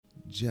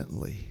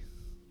gently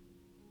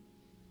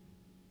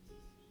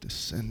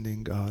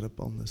descending, God,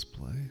 upon this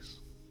place.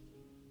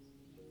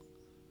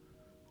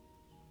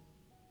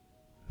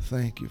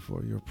 Thank you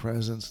for your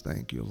presence.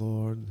 Thank you,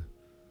 Lord,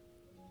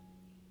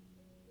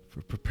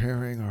 for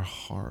preparing our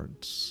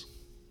hearts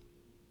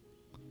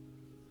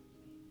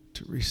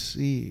to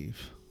receive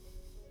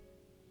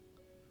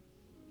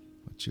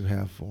what you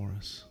have for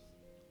us.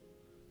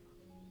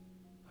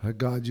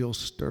 God, you'll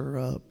stir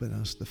up in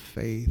us the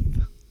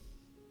faith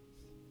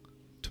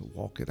to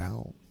walk it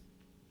out.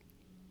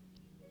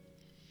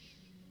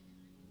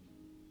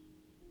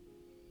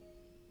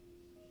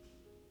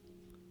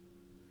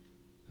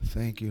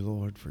 Thank you,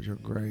 Lord, for your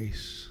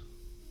grace,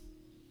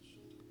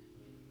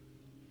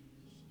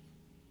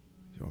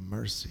 your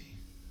mercy,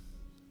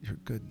 your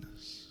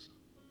goodness.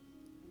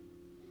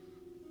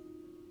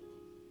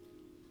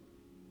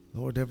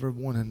 Lord,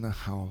 everyone in the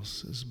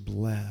house is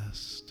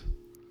blessed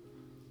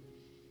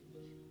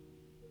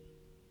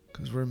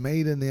because we're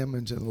made in the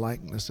image and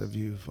likeness of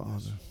you,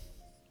 Father.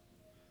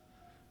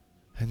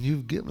 And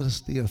you've given us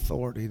the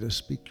authority to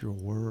speak your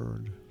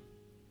word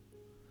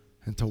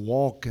and to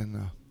walk in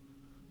the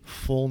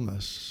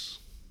fullness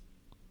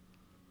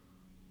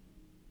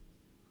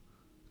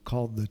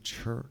called the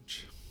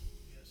church,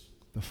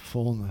 the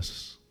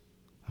fullness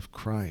of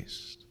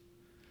Christ,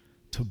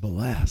 to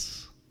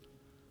bless,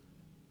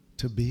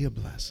 to be a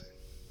blessing.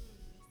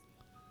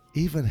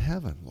 Even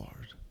heaven,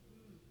 Lord.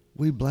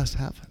 We bless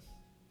heaven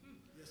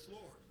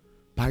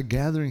by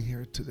gathering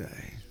here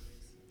today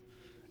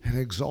and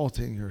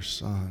exalting your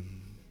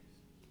Son.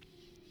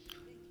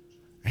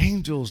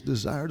 Angels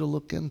desire to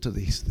look into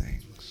these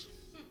things.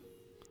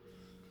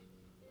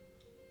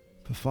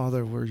 But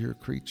Father, we're your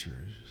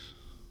creatures,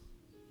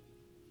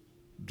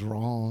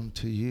 drawn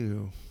to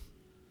you,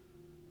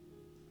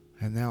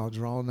 and now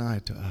draw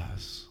nigh to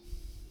us.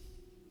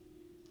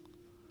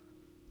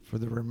 For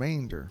the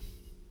remainder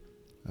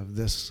of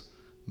this,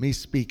 me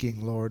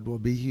speaking, Lord, will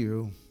be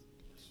you.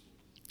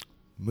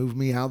 Move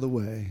me out of the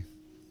way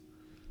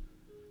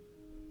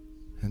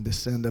and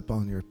descend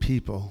upon your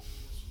people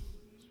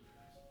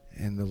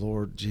in the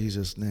Lord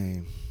Jesus'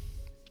 name.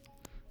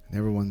 And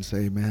everyone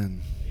say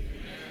amen.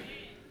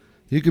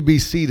 You could be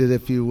seated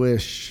if you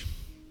wish.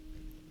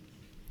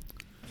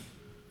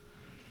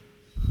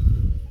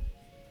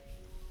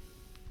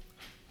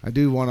 I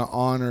do want to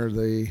honor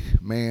the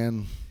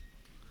man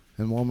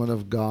and woman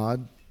of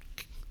God,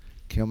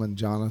 Kim and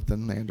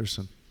Jonathan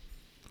Anderson.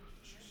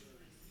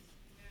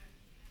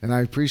 And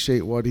I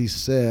appreciate what he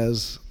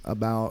says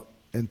about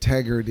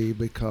integrity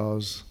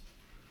because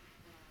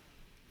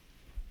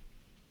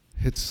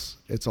it's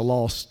a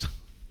lost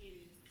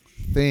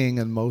thing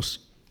in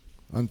most,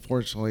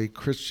 unfortunately,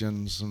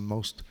 Christians and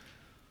most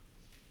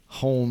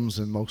homes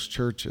and most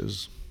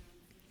churches.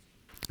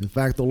 In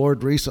fact, the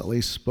Lord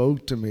recently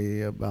spoke to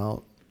me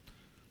about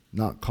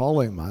not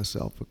calling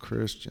myself a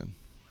Christian.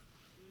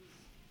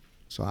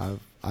 So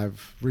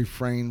I've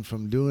refrained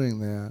from doing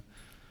that,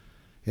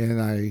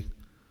 and I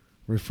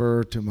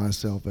refer to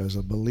myself as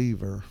a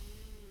believer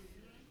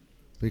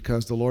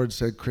because the Lord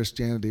said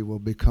Christianity will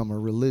become a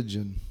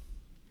religion,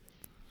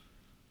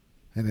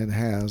 and it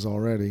has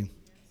already.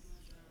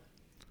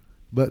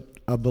 But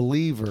a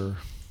believer,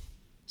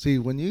 see,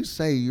 when you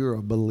say you're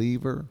a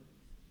believer,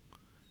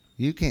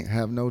 you can't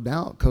have no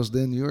doubt because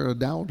then you're a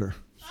doubter.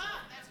 Oh,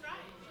 that's right.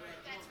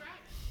 That's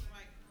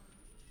right.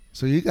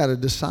 So you got to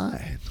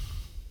decide.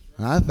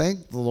 And I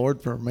thank the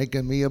Lord for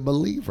making me a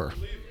believer.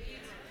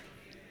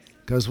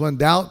 Because when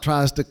doubt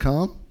tries to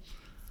come,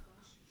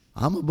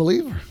 I'm a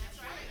believer.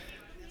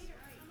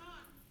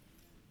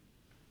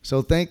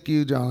 So thank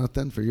you,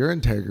 Jonathan, for your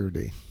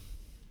integrity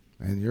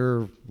and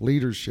your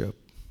leadership.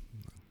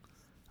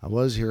 I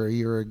was here a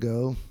year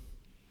ago,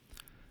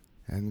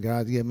 and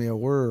God gave me a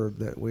word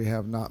that we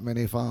have not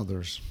many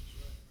fathers.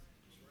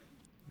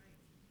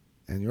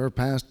 And your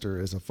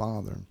pastor is a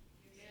father.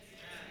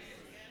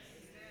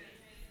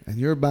 And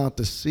you're about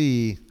to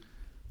see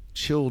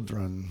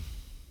children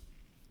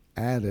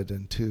added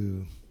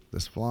into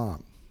this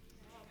flock.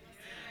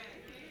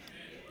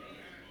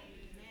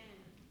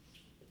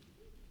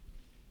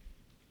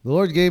 The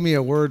Lord gave me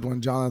a word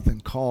when Jonathan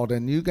called,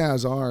 and you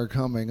guys are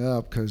coming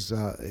up because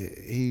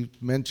he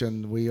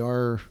mentioned we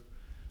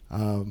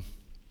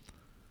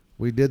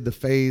did the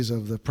phase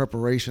of the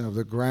preparation of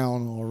the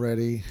ground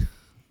already.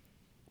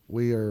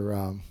 We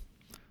are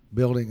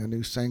building a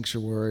new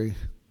sanctuary,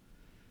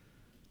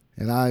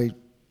 and I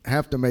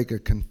have to make a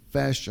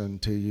confession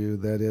to you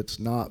that it's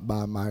not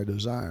by my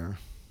desire.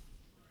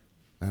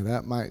 Now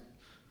that might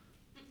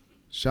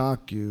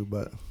shock you,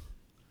 but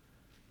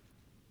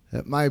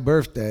at my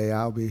birthday,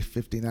 I'll be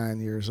 59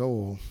 years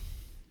old.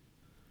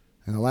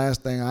 And the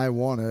last thing I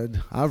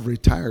wanted, I've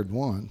retired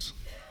once.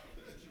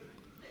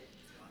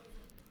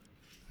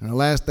 And the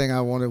last thing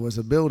I wanted was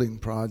a building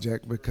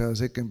project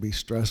because it can be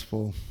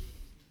stressful.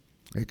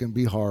 It can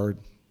be hard.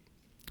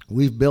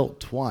 We've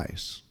built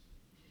twice.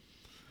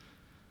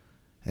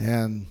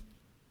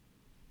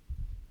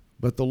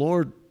 But the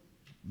Lord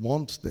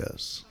wants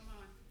this.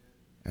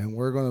 And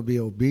we're going to be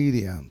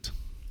obedient.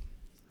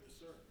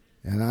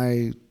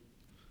 And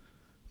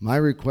my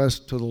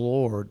request to the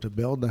Lord to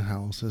build the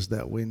house is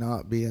that we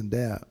not be in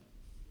debt.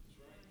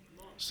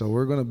 So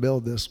we're going to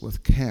build this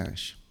with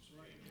cash.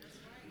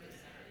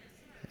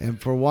 And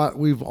for what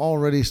we've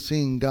already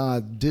seen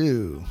God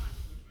do,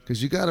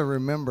 because you got to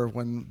remember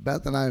when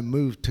Beth and I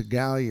moved to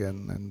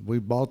Galion and we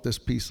bought this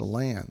piece of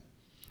land,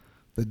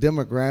 the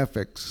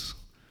demographics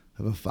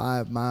of a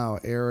 5-mile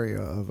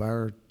area of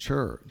our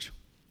church,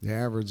 the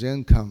average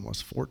income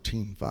was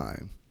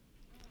 $14,500.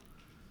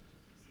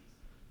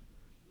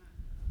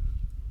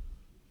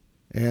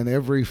 And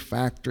every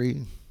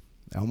factory,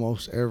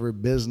 almost every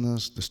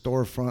business, the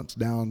storefronts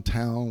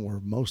downtown were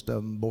most of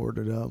them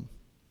boarded up.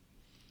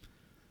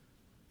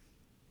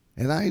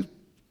 And I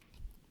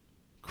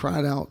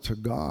cried out to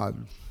God,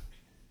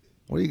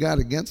 what do you got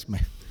against me?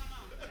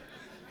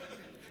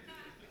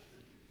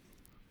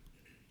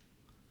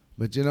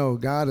 But you know,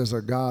 God is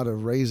a God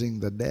of raising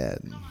the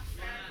dead.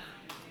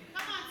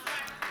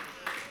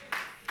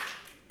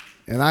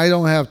 And I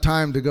don't have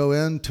time to go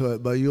into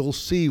it, but you'll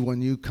see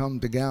when you come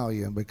to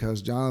Galion,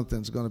 because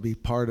Jonathan's going to be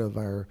part of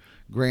our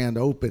grand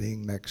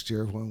opening next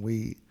year. When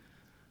we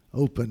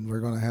open, we're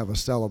going to have a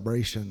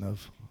celebration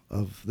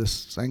of this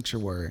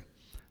sanctuary.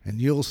 And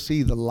you'll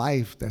see the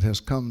life that has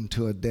come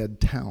to a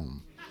dead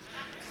town.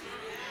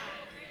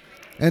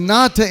 And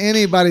not to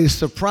anybody's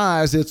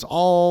surprise, it's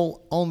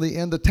all on the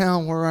end of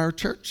town where our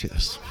church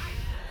is.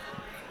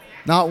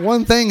 Not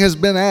one thing has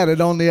been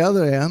added on the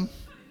other end.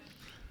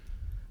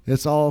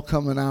 It's all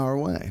coming our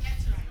way.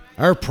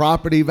 Our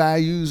property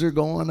values are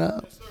going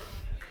up.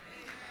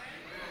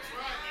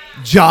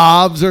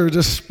 Jobs are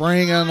just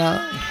springing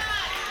up.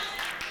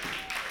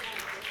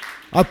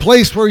 A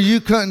place where you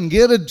couldn't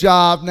get a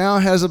job now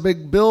has a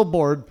big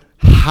billboard,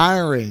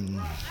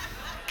 hiring.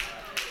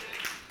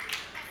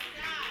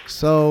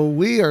 So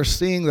we are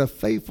seeing the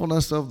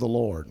faithfulness of the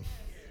Lord.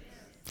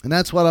 And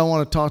that's what I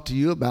want to talk to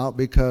you about,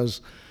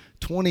 because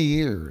 20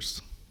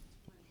 years,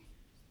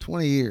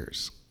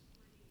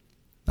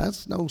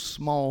 that's no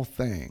small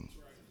thing.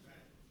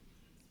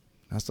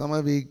 Now some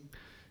of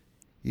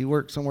you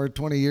work somewhere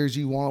 20 years,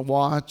 you want a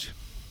watch.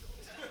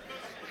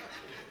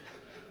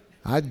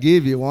 I'd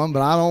give you one,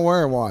 but I don't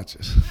wear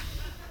watches.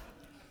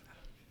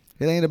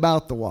 It ain't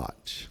about the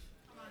watch.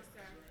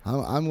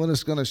 I'm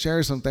just going to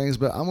share some things,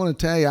 but I'm going to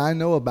tell you, I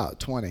know about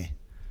 20.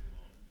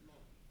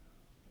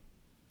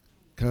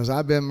 Because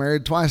I've been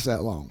married twice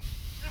that long.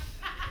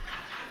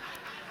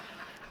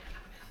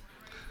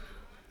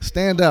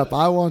 Stand up.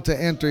 I want to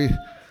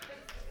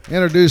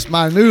introduce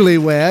my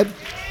newlywed.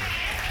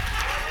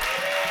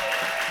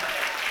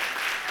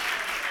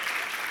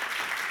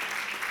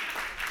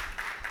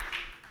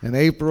 In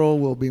April,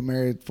 we'll be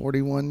married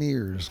 41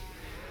 years.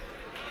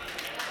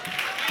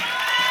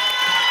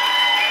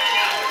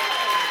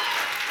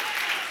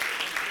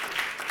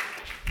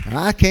 And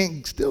I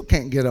still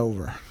can't get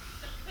over.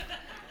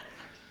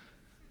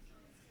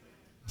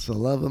 It's the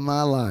love of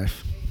my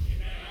life.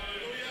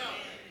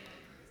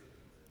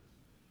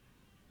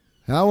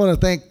 And I want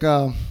to thank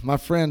my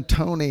friend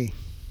Tony.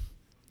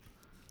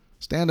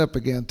 Stand up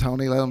again,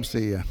 Tony. Let them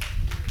see you.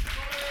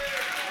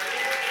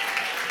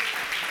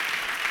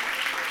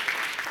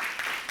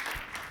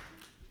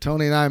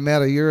 Tony and I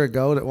met a year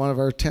ago at one of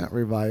our tent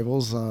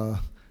revivals,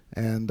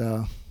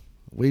 and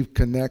we've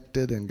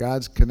connected, and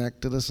God's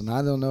connected us, and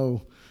I don't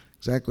know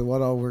exactly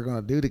what all we're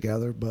going to do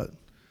together, but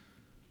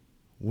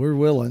we're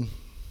willing.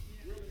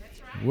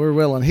 We're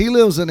willing. He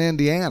lives in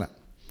Indiana,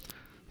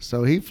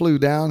 so he flew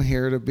down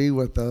here to be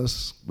with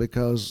us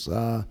because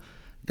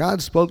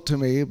God spoke to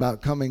me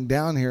about coming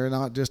down here,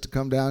 not just to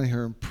come down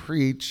here and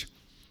preach,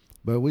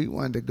 but we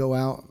wanted to go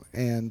out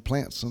and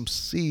plant some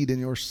seed in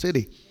your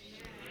city.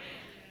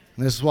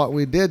 And this is what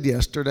we did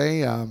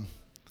yesterday.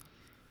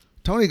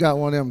 Tony got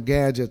one of them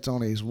gadgets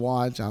on his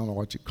watch. I don't know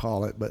what you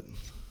call it, but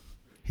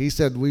he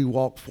said we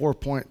walked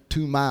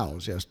 4.2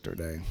 miles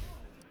yesterday.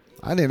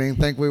 I didn't even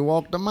think we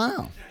walked a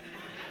mile.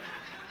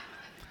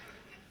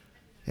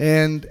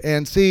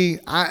 And see,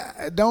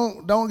 I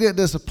don't get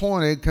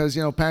disappointed because,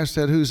 you know,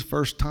 Pastor said who's the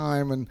first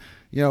time, and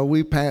you know,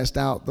 we passed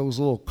out those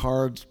little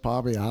cards,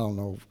 probably, I don't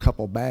know, a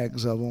couple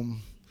bags of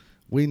them.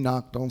 We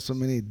knocked on so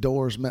many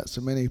doors, met so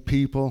many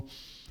people.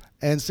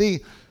 And see,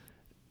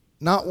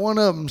 not one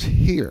of them's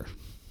here.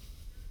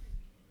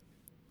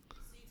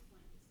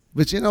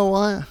 But you know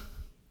what?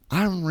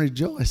 I'm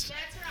rejoicing.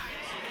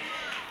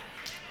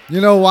 You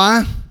know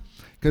why?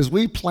 Because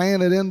we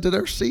planted into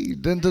their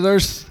seed, into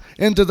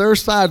their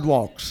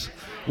sidewalks.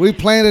 We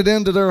planted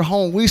into their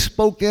home. We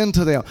spoke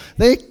into them.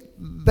 They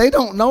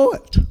don't know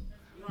it,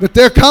 but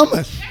they're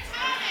coming.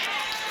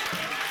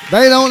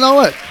 They don't know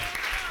it.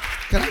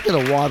 Can I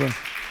get a water?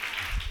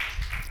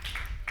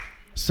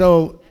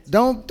 So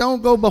don't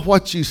go by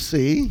what you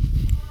see.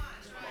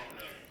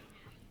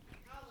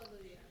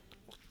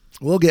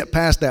 We'll get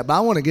past that, but I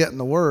want to get in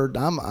the Word.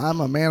 I'm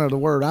a man of the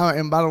Word.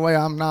 And by the way,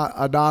 I'm not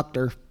a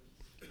doctor.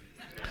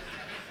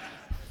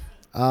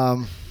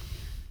 I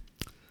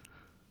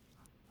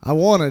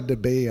wanted to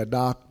be a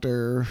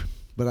doctor,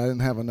 but I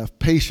didn't have enough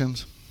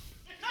patience.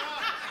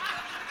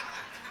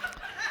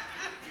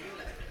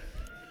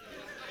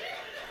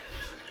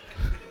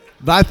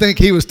 But I think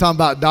he was talking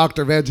about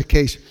doctor of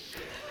education.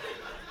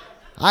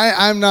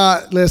 I'm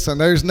not, listen,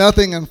 there's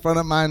nothing in front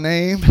of my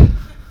name.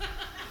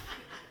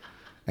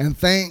 And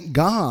thank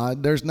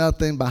God there's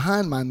nothing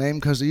behind my name,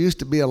 because there used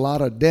to be a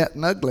lot of debt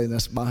and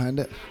ugliness behind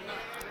it.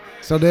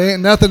 So there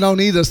ain't nothing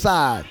on either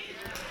side.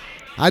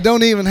 I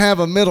don't even have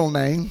a middle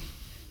name.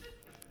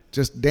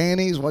 Just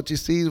Danny's, what you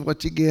see is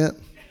what you get.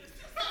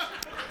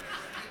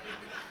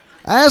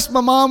 I asked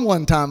my mom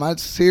one time, I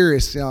was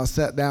serious, I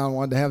sat down,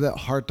 wanted to have that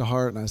heart to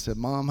heart, and I said,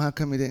 Mom, how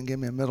come you didn't give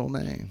me a middle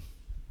name?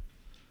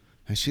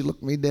 And she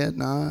looked me dead in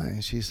the eye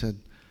and she said,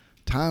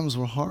 times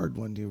were hard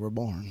when you were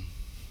born.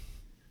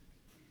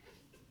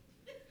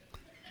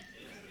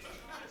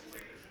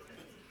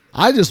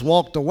 I just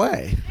walked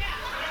away.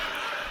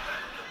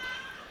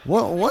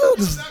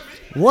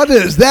 What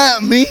does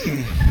that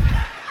mean?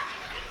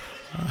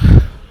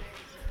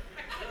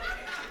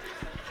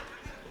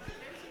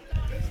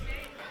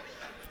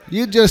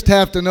 You just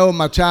have to know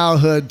my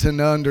childhood to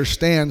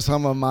understand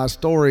some of my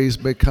stories,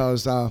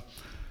 because I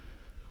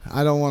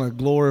don't want to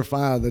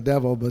glorify the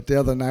devil, but the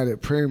other night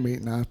at prayer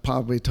meeting, I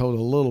probably told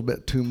a little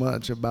bit too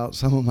much about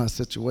some of my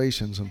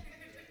situations.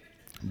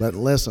 But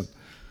listen,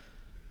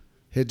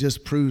 it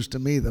just proves to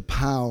me the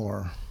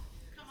power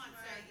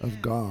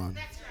of God.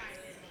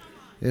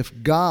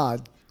 If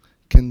God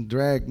can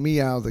drag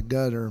me out of the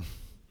gutter,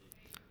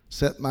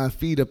 set my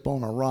feet up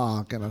on a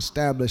rock and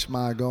establish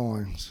my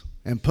goings,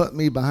 and put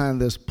me behind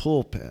this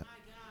pulpit.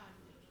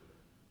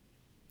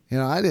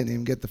 I didn't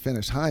even get to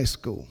finish high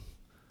school.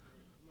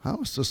 I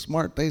was so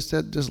smart, they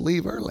said just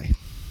leave early.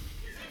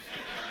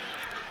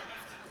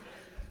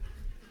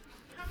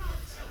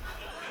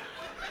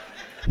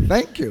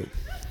 Thank you.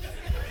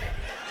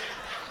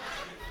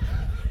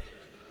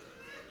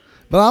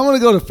 But I want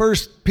to go to 1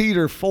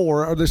 Peter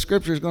 4. Or the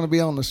scripture is going to be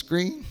on the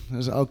screen.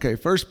 Okay,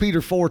 1 Peter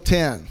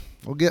 4:10.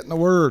 We'll get in the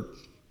word.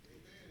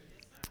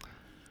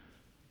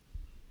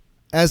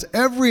 As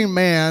every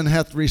man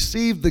hath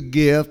received the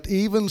gift,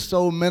 even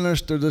so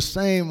minister the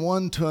same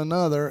one to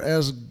another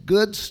as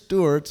good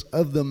stewards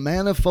of the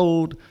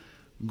manifold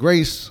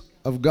grace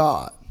of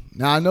God.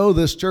 Now I know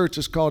this church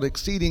is called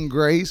Exceeding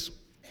Grace.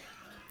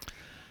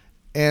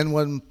 And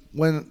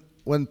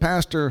when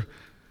Pastor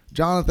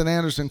Jonathan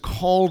Anderson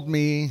called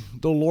me,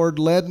 the Lord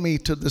led me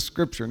to the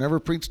scripture.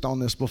 Never preached on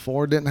this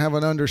before, didn't have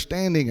an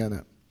understanding in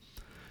it.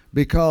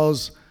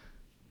 Because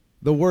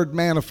the word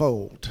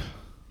manifold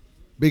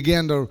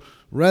began to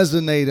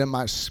resonate in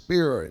my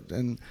spirit,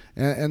 and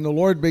the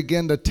Lord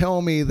began to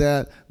tell me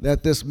that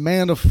this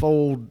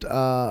manifold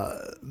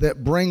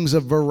that brings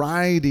a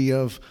variety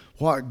of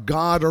what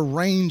God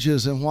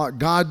arranges and what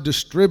God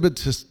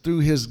distributes through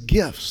his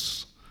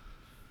gifts.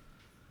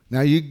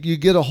 Now you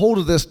get a hold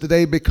of this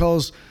today,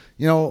 because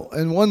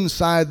in one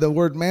side the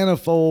word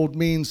manifold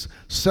means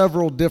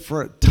several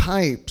different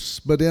types,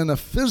 but in a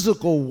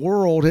physical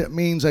world it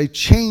means a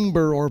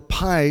chamber or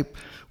pipe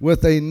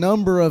with a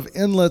number of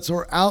inlets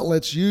or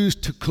outlets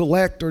used to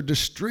collect or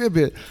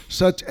distribute,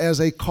 such as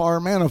a car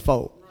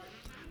manifold.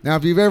 Now,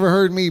 if you've ever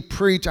heard me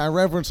preach, I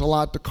reference a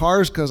lot to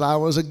cars because I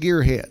was a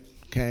gearhead,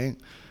 okay?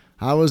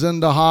 I was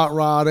in the hot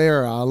rod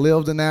era. I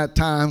lived in that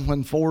time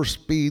when 4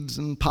 speeds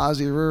and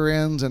positive rear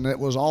ends, and it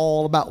was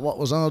all about what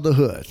was under the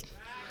hood.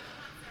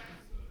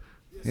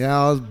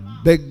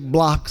 Big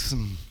blocks,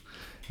 and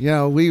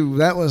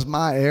that was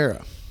my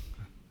era.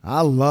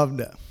 I loved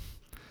it.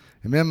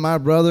 And then my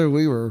brother,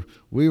 we were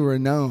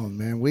known,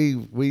 man.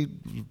 We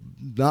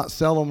not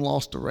seldom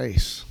lost a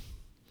race,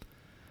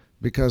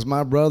 because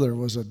my brother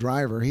was a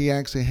driver. He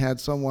actually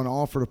had someone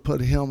offer to put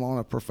him on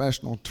a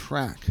professional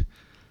track,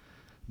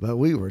 but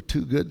we were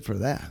too good for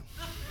that.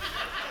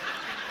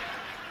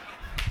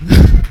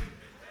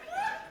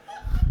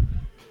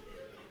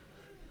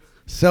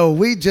 So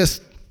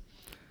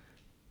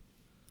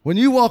when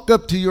you walk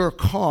up to your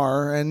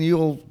car, and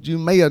you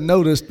may have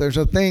noticed there's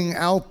a thing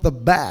out the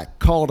back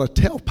called a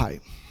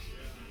tailpipe.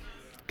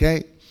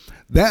 Okay?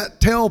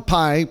 That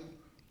tailpipe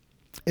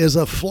is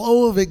a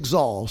flow of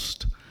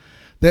exhaust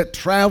that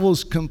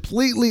travels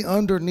completely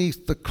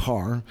underneath the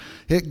car.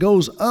 It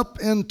goes up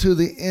into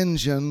the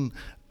engine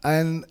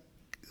and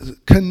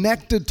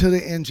connected to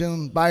the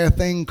engine by a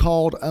thing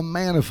called a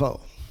manifold.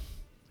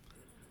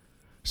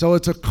 So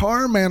it's a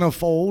car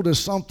manifold is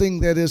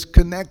something that is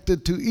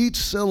connected to each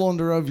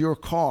cylinder of your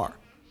car.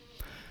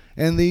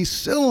 And these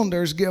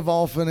cylinders give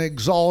off an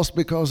exhaust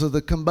because of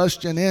the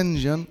combustion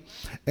engine,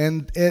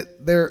 and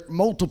they're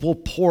multiple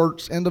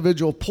ports,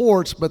 individual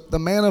ports, but the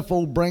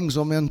manifold brings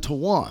them into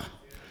one.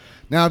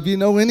 Now, if you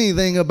know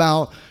anything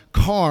about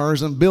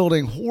cars and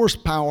building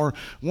horsepower,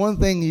 one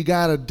thing you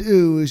got to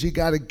do is you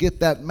got to get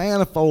that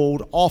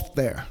manifold off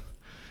there.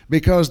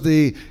 Because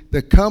the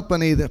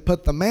company that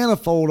put the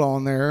manifold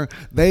on there,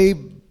 they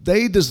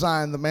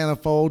designed the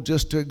manifold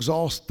just to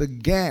exhaust the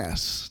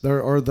gas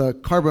or the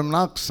carbon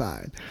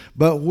monoxide.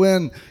 But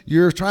when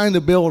you're trying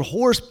to build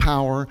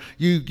horsepower,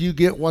 you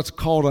get what's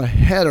called a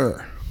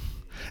header.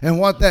 And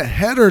what that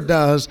header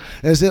does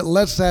is it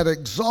lets that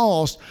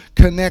exhaust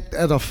connect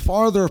at a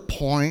farther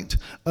point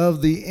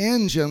of the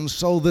engine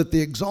so that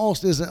the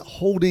exhaust isn't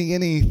holding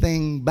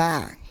anything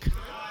back.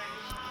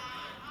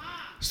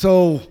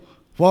 So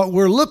what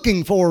we're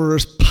looking for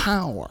is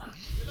power.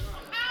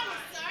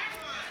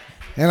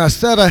 And a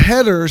set of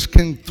headers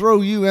can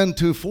throw you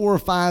into 4 or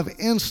 5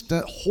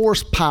 instant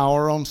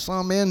horsepower on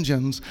some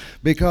engines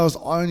because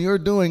you're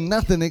doing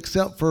nothing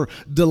except for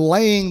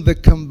delaying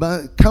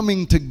the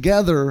coming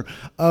together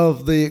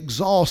of the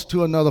exhaust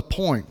to another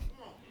point.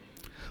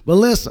 But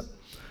listen,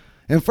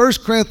 in 1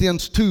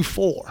 Corinthians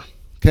 2:4,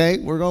 okay,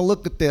 we're going to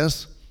look at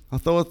this. I'll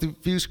throw a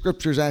few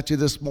scriptures at you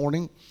this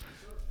morning.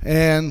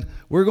 And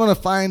we're going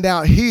to find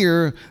out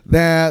here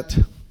that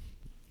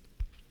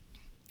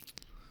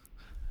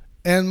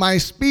and my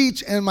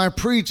speech and my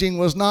preaching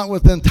was not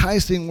with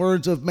enticing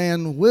words of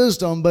man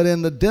wisdom, but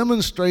in the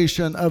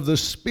demonstration of the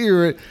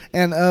Spirit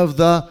and of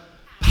the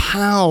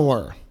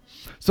power.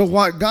 So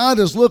what God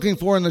is looking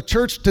for in the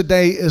church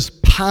today is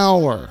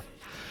power.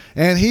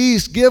 And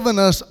He's given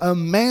us a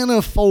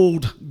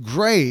manifold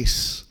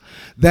grace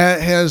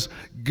that has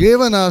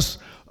given us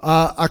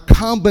a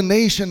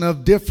combination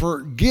of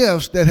different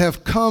gifts that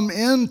have come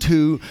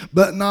into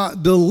but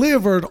not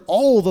delivered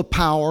all the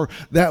power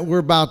that we're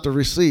about to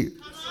receive.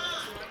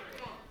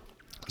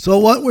 So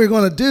what we're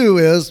going to do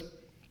is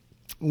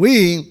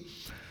we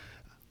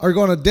are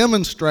going to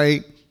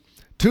demonstrate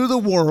to the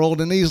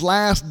world in these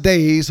last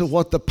days of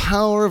what the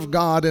power of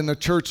God in the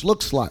church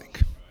looks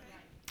like.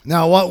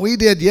 Now, what we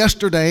did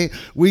yesterday,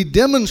 we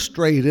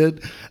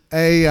demonstrated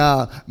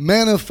a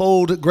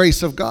manifold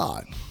grace of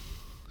God.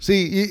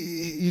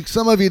 See,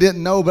 some of you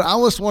didn't know, but I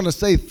just want to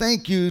say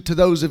thank you to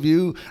those of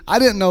you. I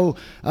didn't know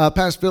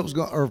Pastor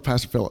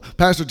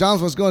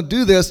Johnson was going to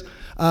do this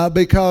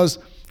because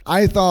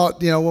I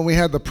thought, when we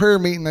had the prayer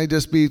meeting, they'd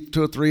just be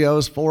 2 or 3 of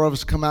us, 4 of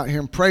us come out here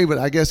and pray. But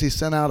I guess he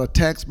sent out a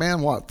text,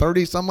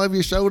 30 some of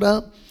you showed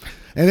up?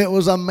 And it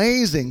was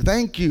amazing.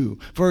 Thank you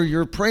for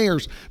your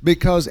prayers,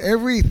 because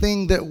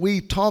everything that we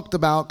talked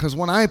about, because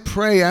when I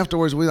pray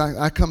afterwards,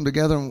 I come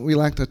together and we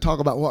like to talk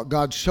about what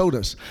God showed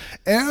us.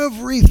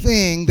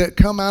 Everything that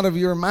come out of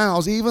your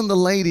mouths, even the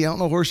lady, I don't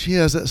know where she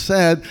is, that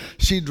said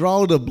she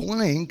drawed a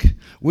blank,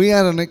 we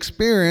had an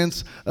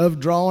experience of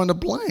drawing a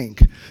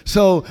blank.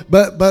 So,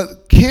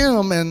 but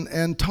Kim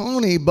and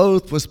Tony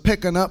both was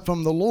picking up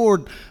from the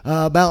Lord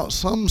about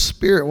some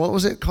spirit. What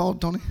was it called,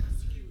 Tony?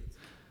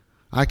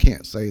 I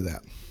can't say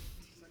that.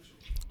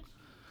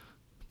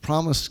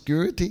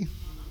 Promiscuity?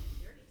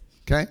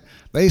 Okay?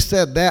 They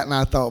said that, and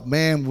I thought,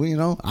 man,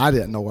 I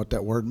didn't know what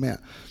that word meant.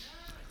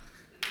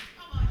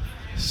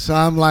 So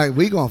I'm like,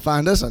 we're going to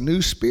find us a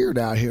new spirit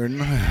out here.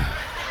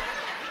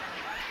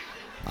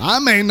 I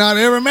may not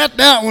ever met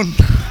that one.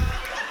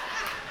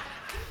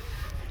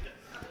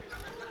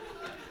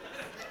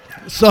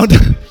 So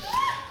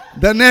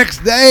the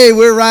next day,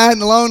 we're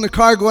riding along in the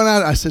car going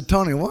out. I said,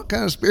 Tony, what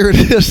kind of spirit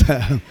is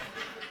that?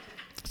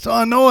 So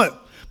I know it.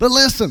 But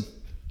listen,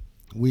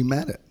 we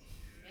met it.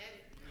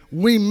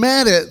 We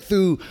met it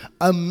through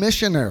a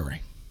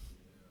missionary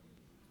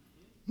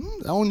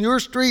on your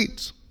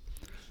streets,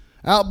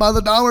 out by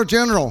the Dollar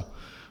General.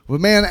 The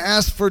man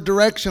asked for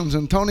directions,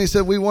 and Tony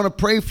said, we want to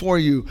pray for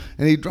you.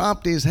 And he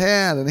dropped his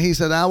head, and he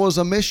said, I was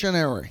a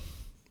missionary.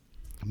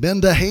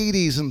 Been to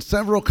Hades and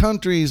several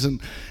countries,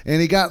 and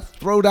he got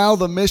thrown out of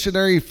the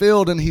missionary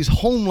field, and he's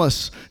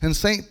homeless in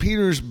St.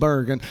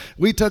 Petersburg. And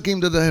we took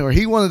him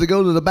he wanted to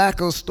go to the back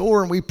of the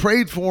store, and we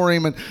prayed for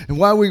him. And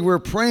while we were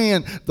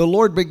praying, the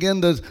Lord began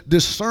to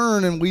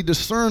discern, and we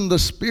discerned the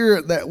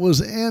spirit that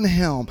was in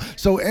him.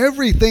 So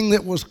everything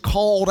that was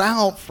called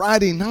out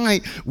Friday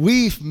night,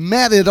 we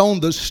met it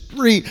on the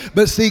street.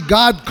 But see,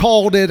 God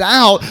called it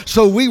out,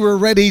 so we were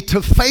ready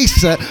to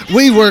face it.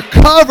 We were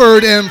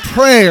covered in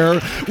prayer.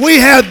 We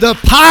had the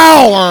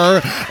power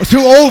to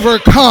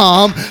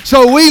overcome,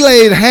 so we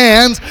laid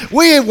hands.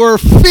 We were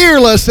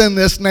fearless in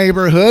this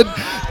neighborhood.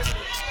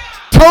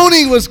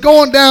 Tony was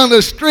going down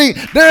the street.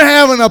 They're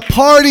having a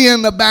party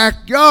in the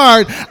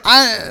backyard.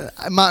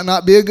 It might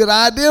not be a good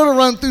idea to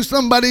run through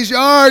somebody's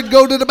yard,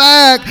 go to the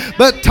back,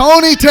 but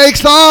Tony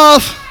takes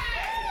off.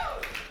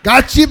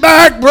 Got you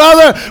back,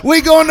 brother. We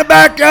go in the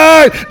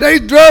backyard. There's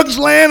drugs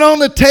laying on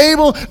the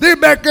table. They're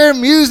back there,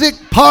 music,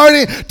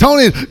 party.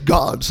 Tony,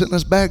 God sent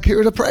us back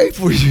here to pray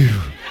for you.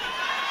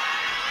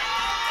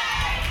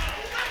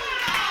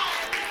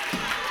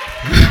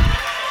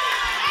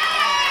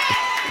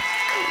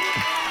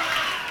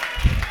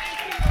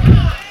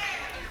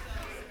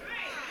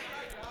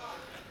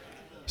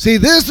 See,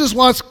 this is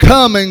what's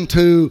coming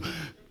to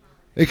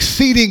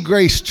Exceeding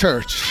Grace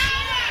Church.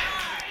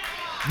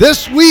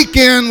 This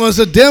weekend was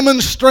a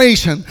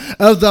demonstration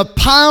of the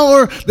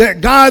power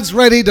that God's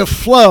ready to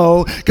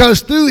flow,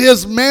 because through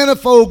His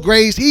manifold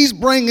grace, He's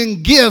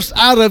bringing gifts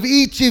out of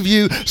each of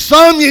you.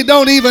 Some you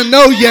don't even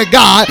know you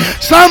got.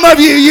 Some of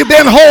you you've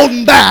been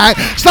holding back.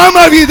 Some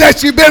of you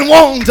that you've been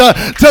wanting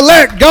to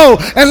let go.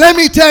 And let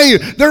me tell you,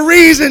 the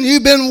reason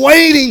you've been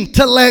waiting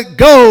to let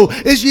go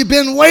is you've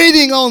been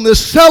waiting on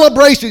this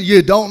celebration.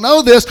 You don't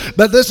know this,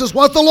 but this is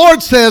what the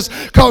Lord says,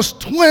 because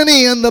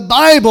 20 in the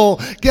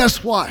Bible,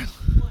 guess what?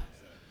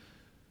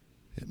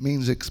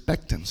 Means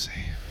expectancy.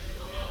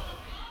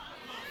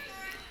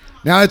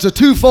 Now, it's a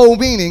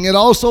twofold meaning. It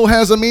also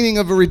has a meaning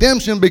of a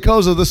redemption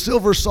because of the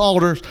silver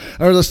salters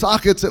or the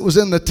sockets that was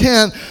in the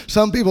tent.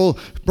 Some people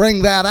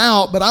bring that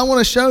out, but I want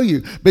to show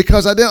you,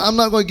 because I'm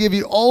not going to give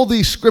you all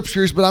these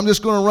scriptures, but I'm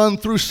just going to run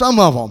through some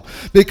of them.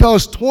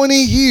 Because 20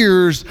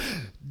 years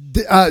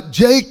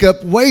Jacob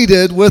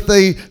waited with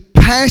a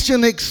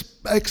passionate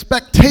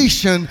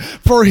expectation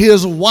for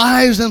his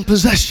wives and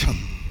possession.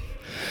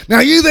 Now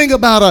you think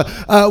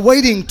about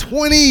waiting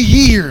 20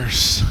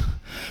 years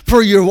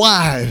for your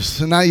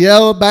wives. And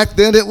back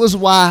then it was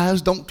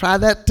wives. Don't try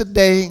that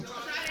today.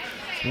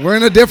 We're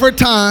in a different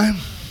time.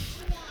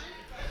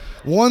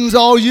 One's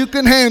all you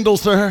can handle,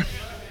 sir.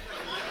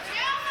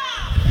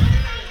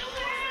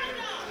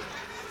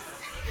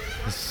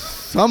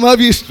 Some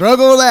of you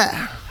struggle with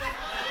that.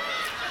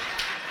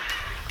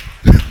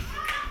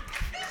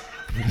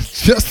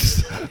 It's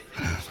just...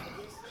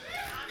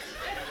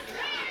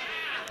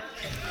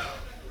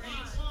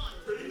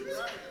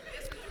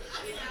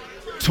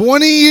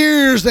 20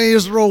 years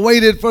Israel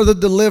waited for the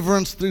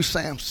deliverance through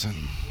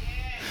Samson.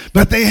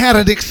 But they had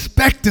an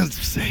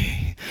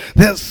expectancy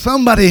that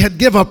somebody had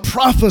given a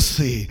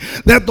prophecy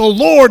that the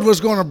Lord was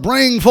going to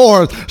bring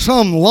forth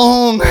some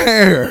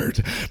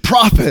long-haired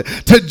prophet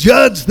to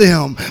judge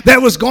them,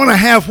 that was going to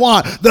have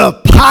what? The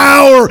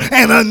power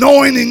and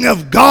anointing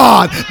of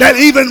God, that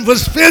even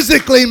was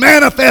physically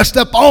manifest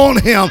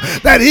upon him,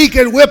 that he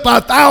could whip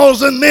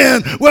 1,000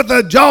 men with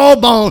a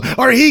jawbone,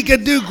 or he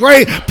could do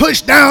great,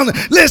 push down.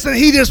 Listen,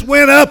 he just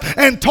went up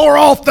and tore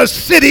off the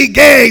city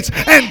gates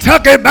and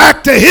took it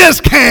back to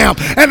his camp.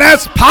 And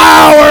that's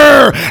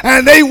power.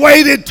 And they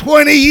waited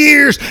 20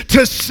 years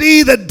to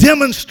see the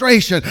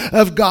demonstration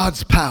of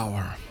God's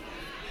power.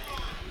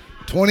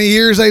 20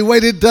 years they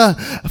waited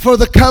for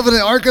the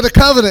covenant, Ark of the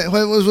Covenant.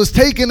 It was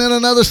taken in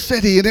another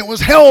city, and it was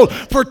held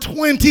for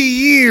 20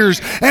 years.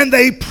 And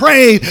they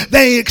prayed,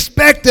 they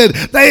expected,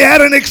 they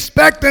had an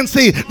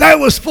expectancy that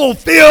was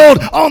fulfilled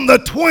on the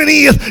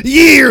 20th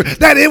year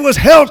that it was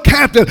held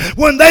captive.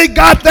 When they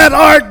got that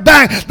ark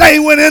back, they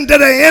went into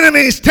the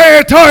enemy's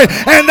territory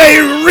and they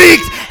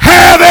wreaked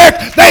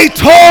havoc. They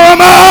tore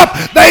them up.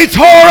 They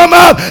tore them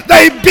up.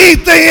 They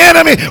beat the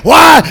enemy.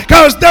 Why?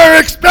 Because their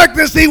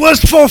expectancy was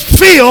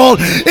fulfilled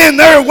in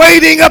their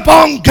waiting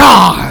upon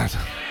God.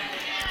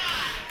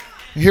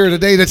 I'm here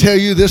today to tell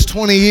you this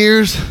 20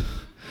 years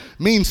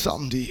means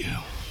something to you.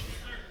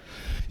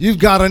 You've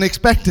got an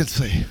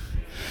expectancy.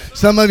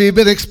 Some of you have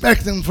been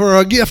expecting for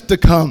a gift to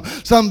come.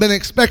 Some been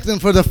expecting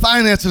for the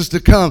finances to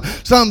come.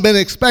 Some been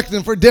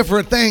expecting for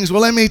different things.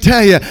 Well, let me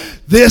tell you,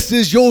 this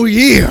is your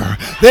year.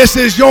 This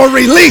is your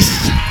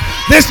release.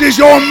 This is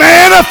your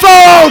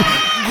manifold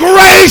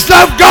grace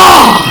of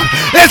God.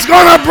 It's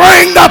going to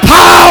bring the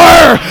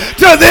power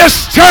to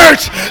this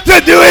church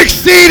to do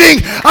exceeding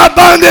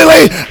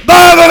abundantly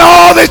above and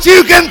all that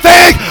you can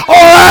think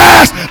or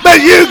ask.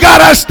 But you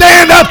got to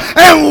stand up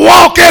and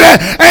walk in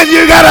it, and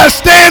you got to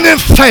stand in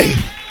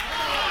faith.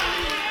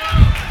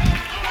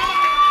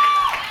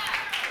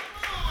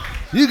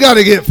 You got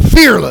to get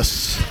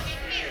fearless.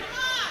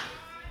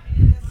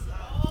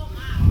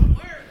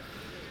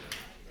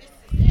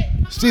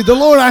 See, the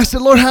Lord, I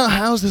said, Lord,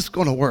 how's this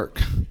going to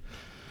work?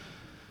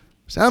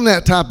 See, I'm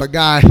that type of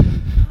guy.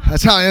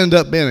 That's how I end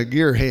up being a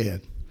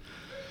gearhead.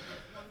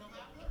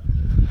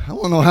 I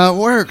want to know how it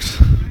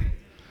works.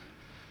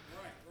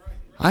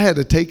 I had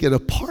to take it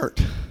apart.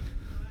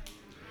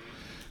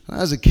 When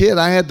I was a kid,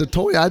 I had the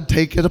toy. I'd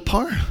take it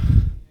apart.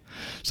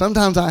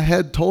 Sometimes I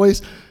had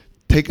toys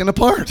taken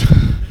apart. I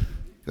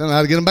don't know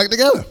how to get them back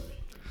together.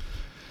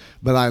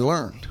 But I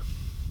learned.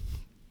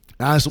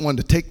 I just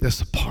wanted to take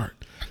this apart.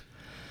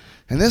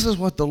 And this is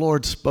what the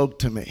Lord spoke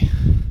to me.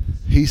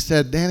 He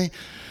said, Danny,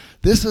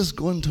 this is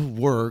going to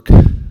work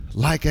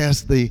like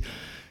as the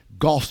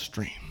Gulf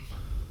Stream.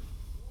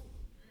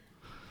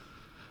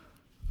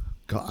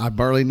 I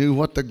barely knew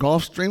what the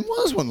Gulf Stream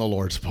was when the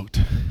Lord spoke to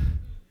me.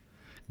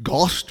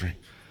 Gulf Stream.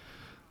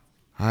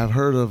 I've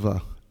heard of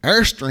a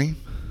Airstream,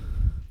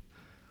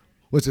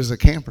 which is a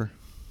camper.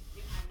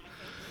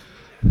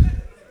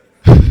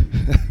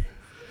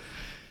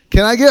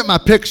 Can I get my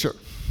picture?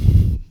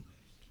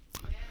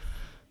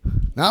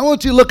 Now I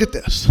want you to look at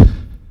this.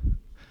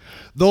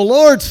 The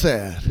Lord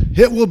said,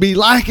 it will be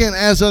likened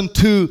as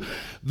unto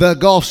the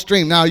Gulf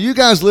Stream. Now you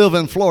guys live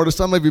in Florida.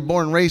 Some of you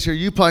born and raised here.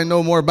 You probably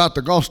know more about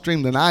the Gulf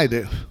Stream than I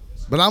do.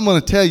 But I'm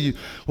going to tell you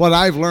what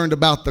I've learned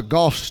about the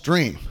Gulf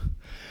Stream.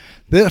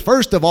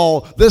 First of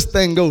all, this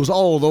thing goes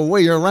all the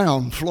way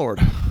around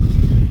Florida.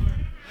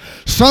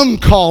 Some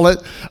call it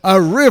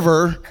a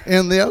river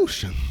in the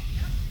ocean.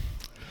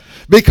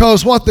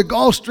 Because what the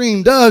Gulf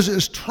Stream does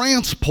is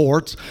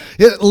transports,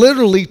 it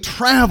literally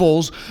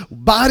travels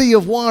body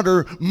of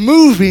water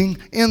moving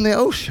in the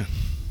ocean.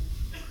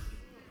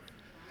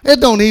 It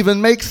don't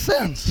even make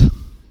sense.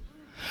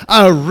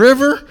 A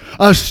river,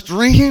 a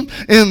stream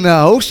in the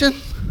ocean.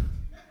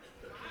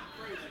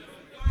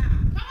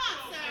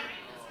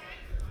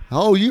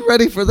 Oh, you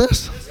ready for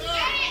this?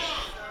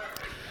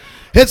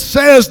 It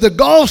says the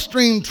Gulf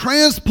Stream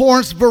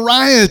transports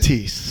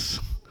varieties.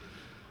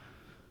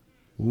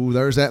 Ooh,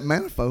 there's that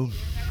manifold.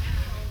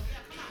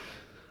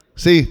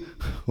 See,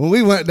 when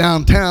we went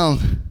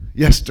downtown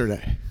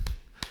yesterday,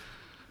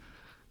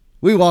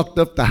 we walked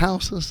up the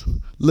houses,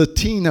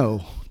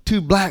 Latino, 2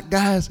 black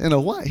guys and a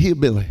white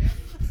hillbilly.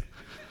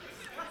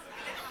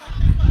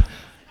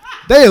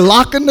 They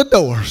locking the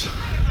doors.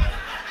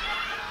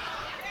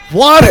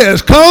 What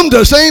has come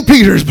to St.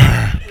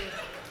 Petersburg?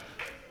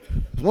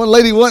 One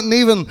lady wasn't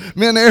even,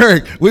 me and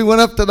Eric, we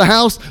went up to the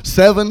house,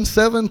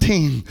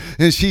 717.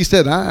 And she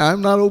said,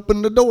 I'm not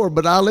opening the door,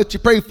 but I'll let you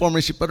pray for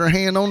me. She put her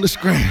hand on the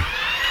screen.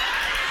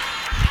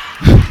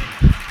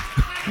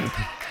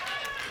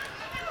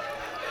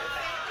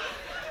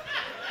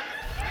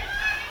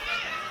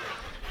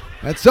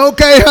 That's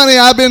okay, honey.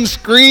 I've been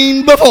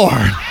screened before.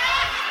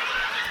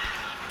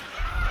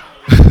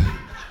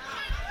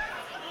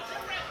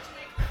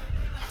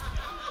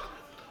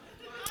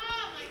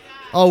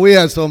 Oh, we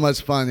had so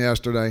much fun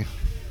yesterday.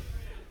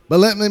 But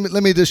let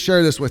me just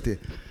share this with you.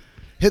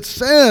 It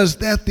says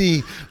that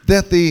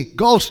the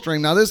Gulf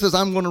Stream, now this is,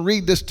 I'm going to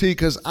read this to you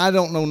because I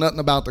don't know nothing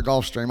about the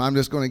Gulf Stream. I'm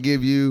just going to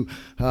give you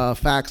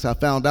facts I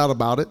found out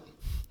about it.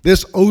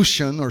 This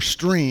ocean or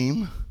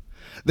stream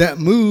that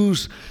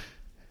moves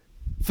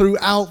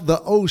throughout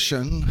the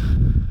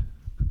ocean,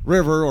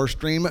 river or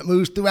stream, it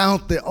moves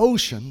throughout the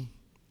ocean,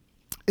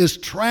 is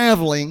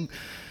traveling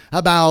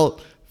about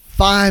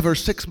 5 or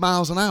 6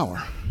 miles an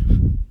hour.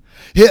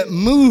 It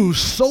moves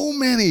so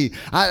many,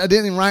 I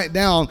didn't even write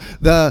down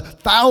the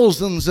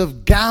thousands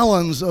of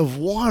gallons of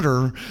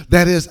water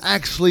that is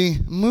actually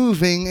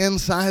moving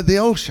inside the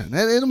ocean.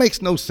 It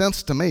makes no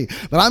sense to me,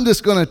 but I'm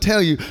just going to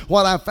tell you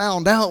what I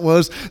found out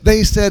was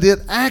they said it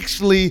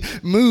actually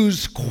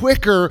moves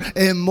quicker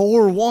and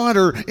more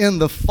water in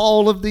the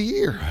fall of the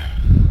year.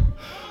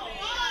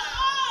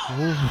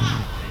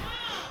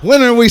 Oh.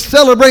 When are we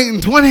celebrating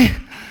 20?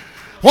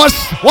 What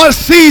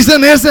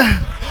season is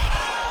it?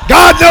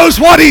 God knows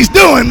what he's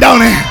doing,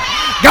 don't he?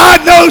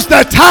 God knows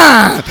the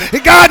time.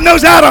 God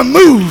knows how to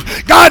move.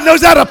 God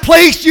knows how to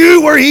place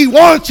you where he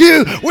wants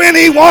you, when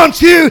he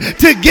wants you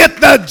to get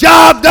the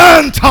job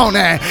done,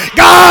 Tony.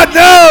 God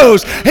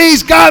knows.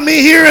 He's got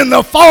me here in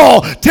the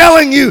fall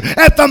telling you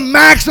at the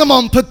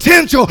maximum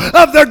potential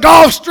of the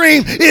Gulf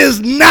Stream is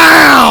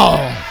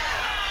now.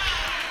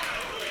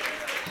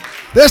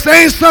 This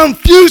ain't some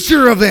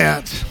future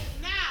event.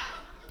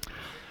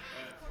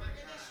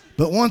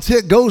 But once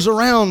it goes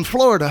around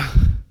Florida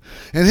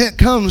and it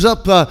comes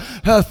up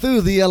through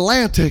the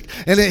Atlantic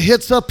and it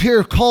hits up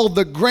here called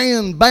the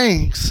Grand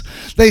Banks,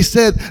 they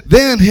said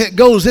then it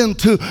goes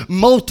into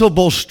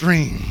multiple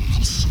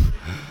streams.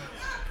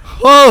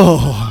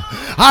 Oh,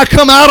 I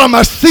come out of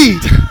my seat.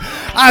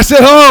 I said,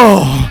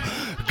 oh,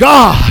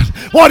 God.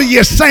 What are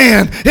you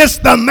saying? It's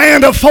the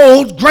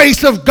manifold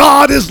grace of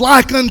God is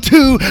like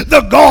unto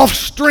the Gulf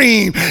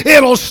Stream.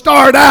 It'll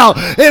start out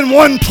in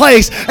one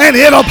place and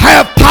it'll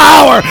have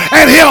power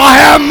and it'll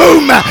have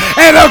movement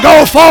and it'll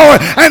go forward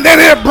and then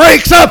it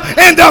breaks up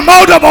into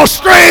multiple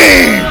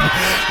streams.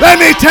 Let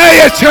me tell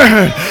you,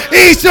 church,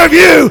 each of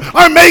you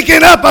are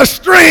making up a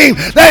stream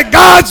that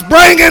God's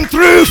bringing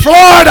through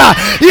Florida.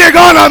 You're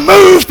going to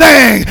move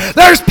things.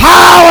 There's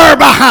power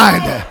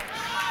behind it.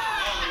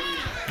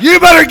 You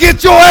better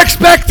get your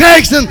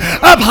expectation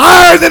up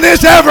higher than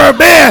it's ever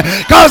been,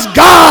 because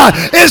God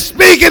is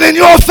speaking in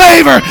your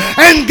favor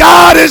and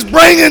God is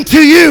bringing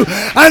to you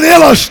an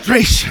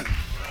illustration.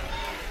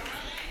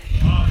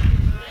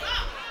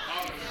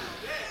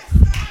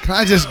 Can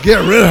I just get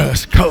rid of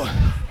this coat?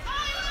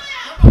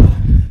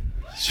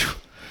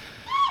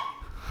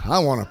 I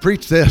want to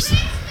preach this.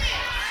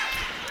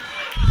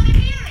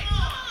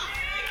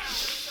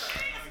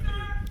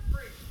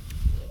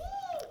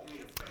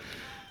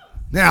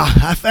 Now,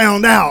 I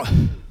found out,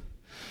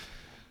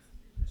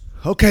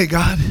 okay,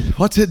 God,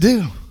 what's it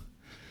do?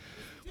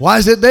 Why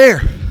is it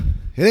there?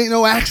 It ain't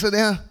no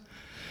accident.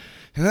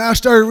 And then I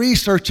started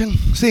researching.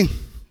 See,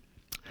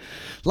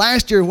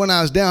 last year when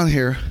I was down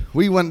here,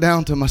 we went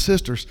down to my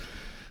sister's,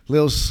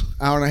 lives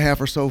an hour and a half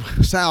or so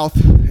south,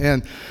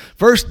 and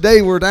first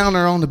day we're down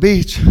there on the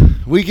beach,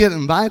 we get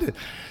invited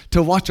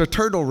to watch a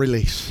turtle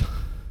release.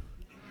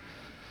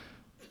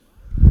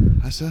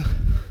 I said,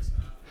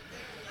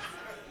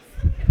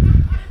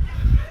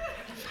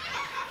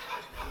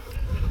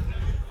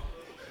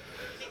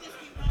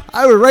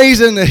 I was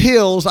raised in the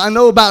hills. I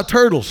know about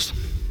turtles.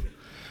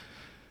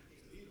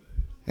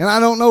 And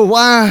I don't know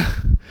why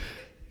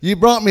you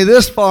brought me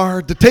this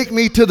far to take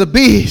me to the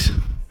beach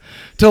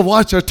to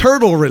watch a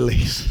turtle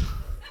release.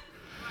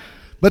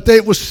 but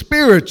it was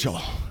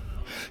spiritual.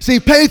 See,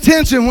 pay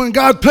attention when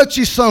God puts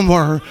you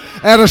somewhere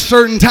at a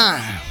certain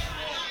time.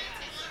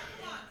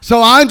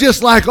 So I'm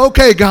just like,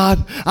 okay,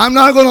 God, I'm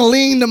not going to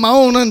lean to my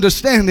own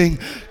understanding.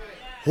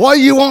 What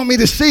do you want me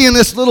to see in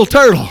this little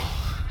turtle?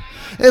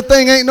 That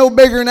thing ain't no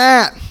bigger than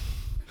that.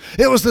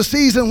 It was the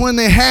season when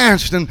they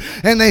hatched, and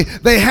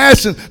they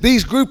hatched, and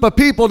these group of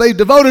people, they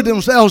devoted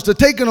themselves to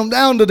taking them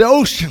down to the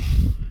ocean.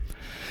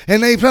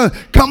 And they said,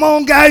 come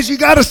on, guys, you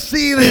got to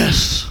see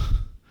this.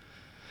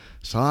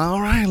 So, all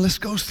right, let's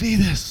go see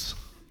this.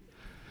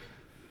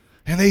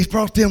 And they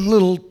brought them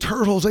little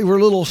turtles. They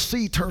were little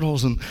sea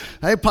turtles, and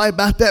they probably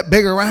about that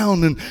big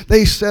around. And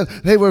they said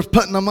they were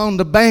putting them on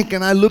the bank,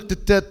 and I looked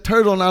at that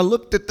turtle, and I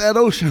looked at that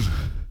ocean.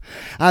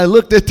 I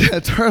looked at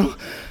that turtle.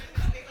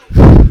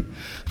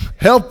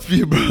 Help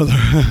you, brother.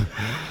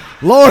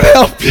 Lord,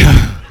 help you.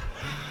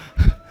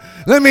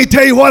 Let me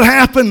tell you what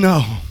happened,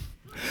 though.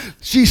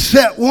 She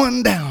set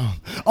one down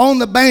on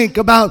the bank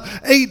about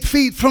 8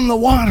 feet from the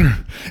water.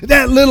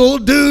 That little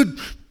dude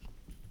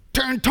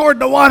turned toward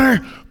the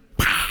water.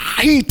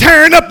 He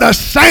tearing up the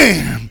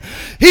sand.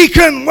 He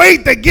couldn't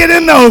wait to get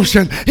in the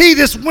ocean. He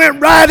just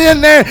went right in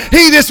there.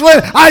 He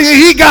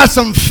got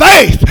some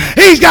faith.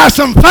 He's got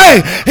some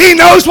faith. He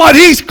knows what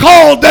he's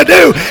called to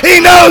do. He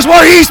knows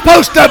where he's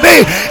supposed to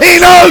be. He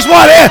knows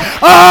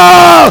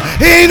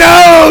he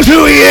knows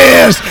who he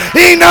is.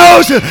 He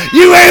knows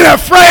you ain't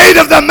afraid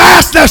of the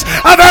vastness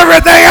of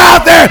everything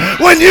out there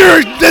when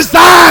you're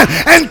designed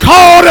and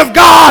called of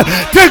God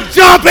to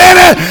jump in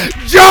it.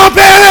 Jump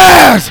in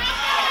it.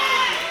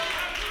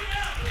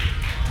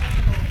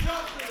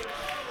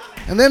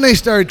 And then they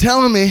started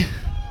telling me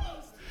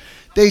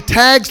they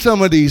tagged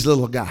some of these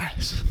little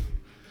guys.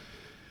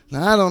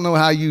 Now, I don't know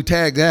how you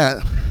tag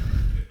that.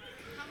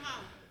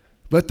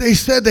 But they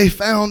said they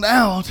found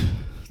out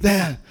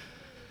that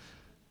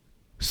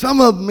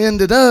some of them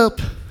ended up,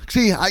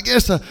 see, I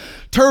guess a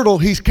turtle,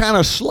 he's kind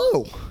of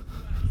slow.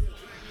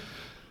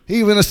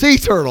 Even a sea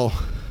turtle.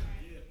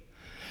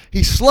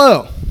 He's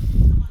slow.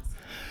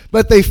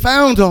 But they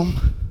found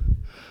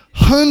them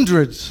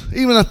hundreds,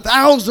 even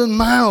 1,000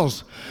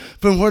 miles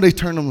from where they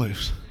turned him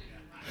loose.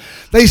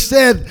 They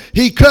said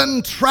he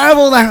couldn't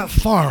travel that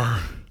far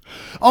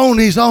on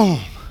his own.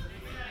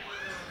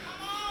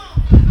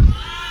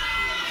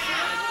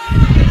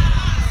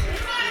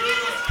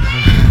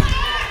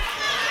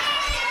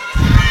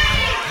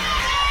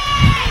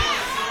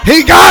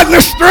 He got in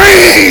the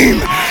stream.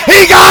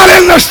 He got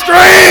in the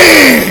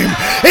stream.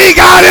 He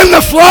got in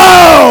the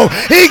flow.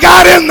 He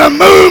got in the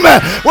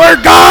movement where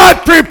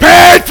God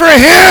prepared for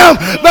him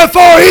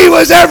before he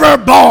was ever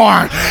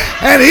born.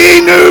 And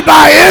he knew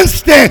by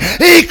instinct.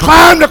 He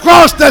climbed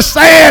across the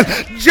sand,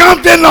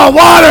 jumped in the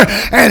water,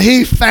 and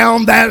he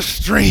found that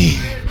stream.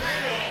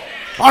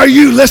 Are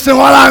you listening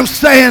to what I'm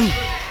saying?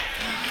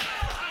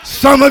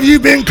 Some of you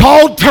been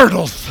called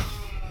turtles.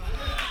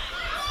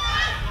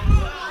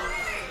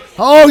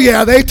 Oh,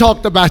 yeah, they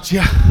talked about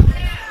you.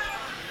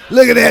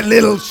 Look at that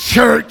little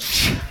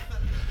church.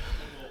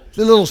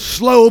 The little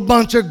slow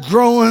bunch of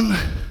growing.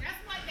 That's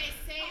what they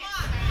say.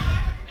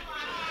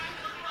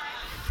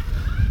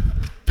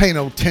 Pay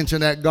no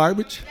attention to that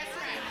garbage.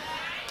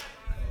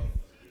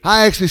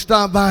 I actually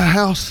stopped by a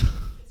house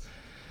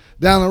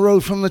down the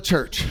road from the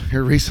church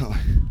here recently.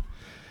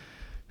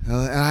 And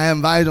I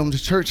invited them to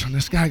church, and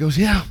this guy goes,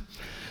 yeah,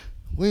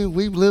 we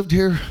lived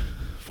here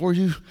before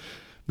you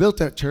built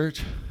that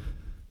church.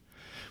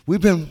 We've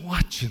been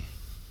watching.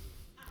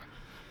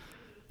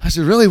 I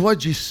said, really,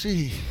 what'd you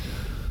see?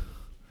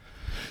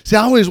 See,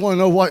 I always want to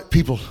know what do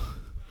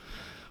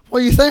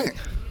you think?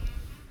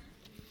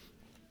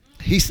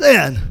 He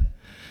said,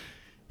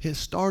 it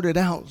started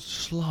out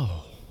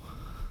slow.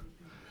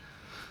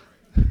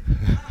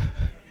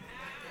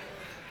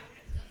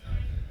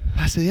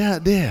 I said, yeah,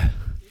 it did.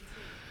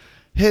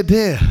 It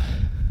did.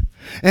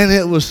 And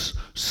it was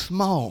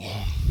small.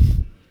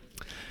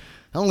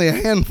 Only a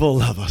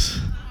handful of us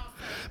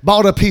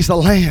bought a piece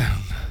of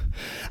land.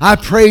 I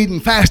prayed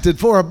and fasted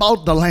before I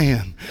bought the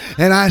land.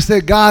 And I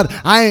said, God,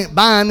 I ain't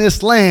buying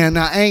this land.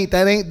 That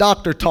ain't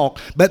doctor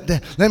talk. But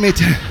let me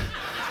tell you,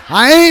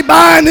 I ain't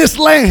buying this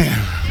land.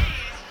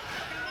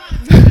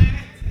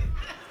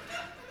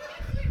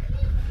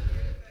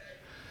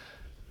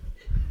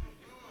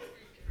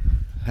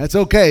 That's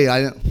okay.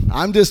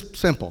 I'm just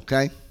simple,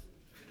 okay?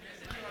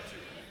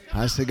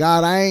 I said,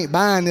 God, I ain't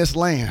buying this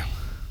land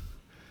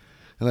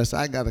unless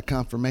I got a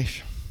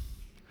confirmation.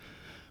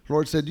 The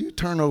Lord said, you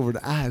turn over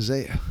to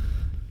Isaiah.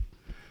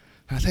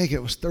 I think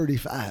it was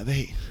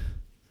 35:8.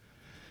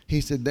 He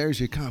said, there's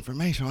your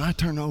confirmation. Well, I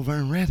turned over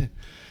and read it.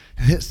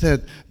 And it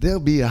said, there'll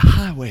be a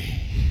highway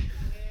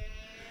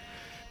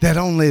that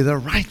only the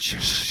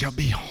righteous shall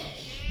be on.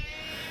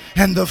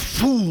 And the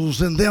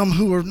fools and them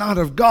who are not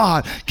of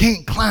God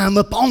can't climb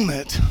up on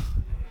it.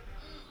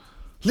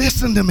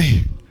 Listen to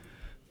me.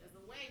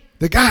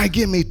 The guy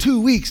gave me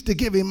 2 weeks to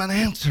give him an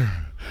answer.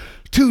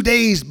 2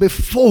 days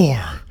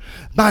before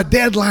my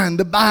deadline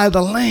to buy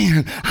the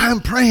land, I'm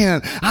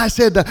praying. I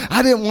said,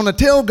 I didn't want to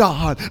tell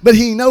God, but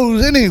he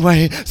knows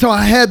anyway, so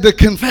I had to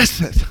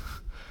confess it.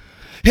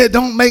 It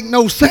don't make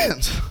no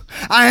sense.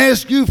 I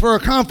ask you for a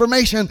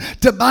confirmation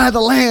to buy the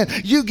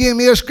land. You give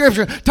me a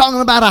scripture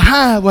talking about a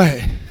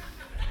highway.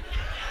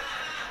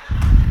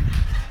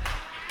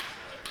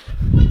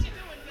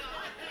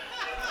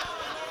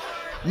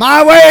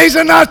 My ways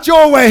are not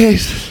your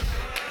ways.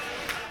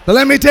 But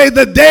let me tell you,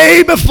 the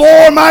day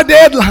before my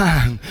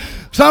deadline,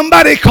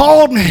 somebody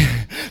called me,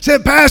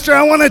 said, Pastor,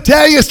 I want to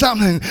tell you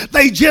something.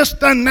 They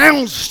just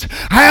announced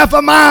half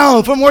a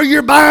mile from where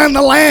you're buying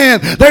the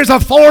land, there's a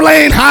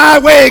 4-lane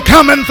highway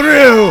coming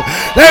through.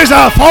 There's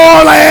a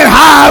 4-lane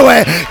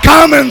highway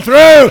coming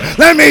through.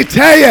 Let me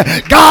tell you,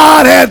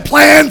 God had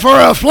planned for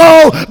a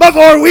flow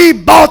before we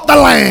bought the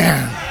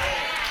land.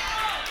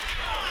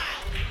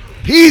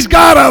 He's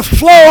got a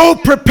flow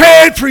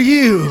prepared for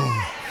you.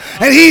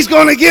 And he's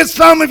going to get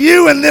some of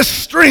you in this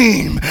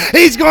stream.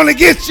 He's going to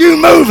get you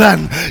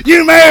moving.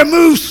 You may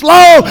move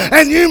slow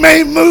and you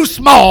may move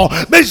small,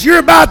 but you're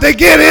about to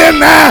get in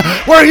there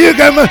where you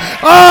can move.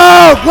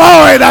 Oh,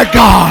 glory to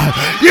God.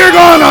 You're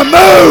going to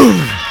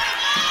move.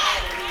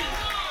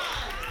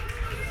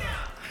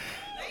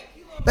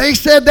 They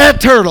said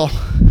that turtle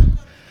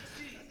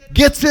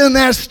gets in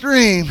that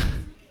stream.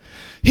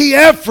 He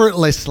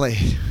effortlessly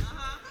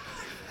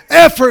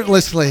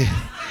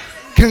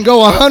can go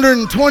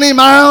 120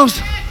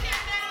 miles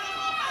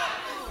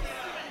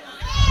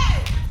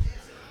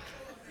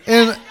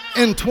in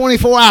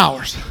 24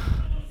 hours.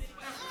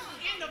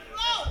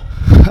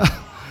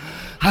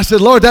 I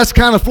said, Lord, that's the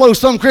kind of flow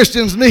some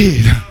Christians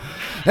need.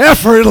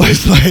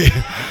 Effortlessly.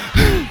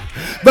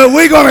 But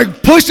we're going to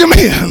push them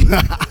in.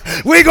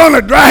 We're going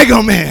to drag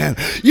them in.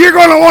 You're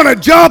going to want to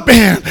jump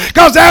in.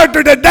 Because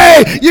after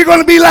today, you're going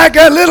to be like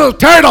a little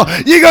turtle.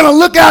 You're going to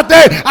look out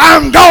there.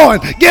 I'm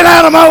going. Get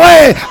out of my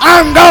way.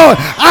 I'm going.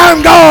 I'm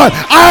going.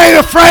 I ain't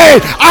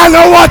afraid. I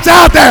know what's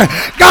out there.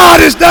 God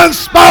has done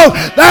spoke.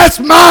 That's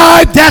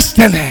my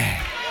destiny.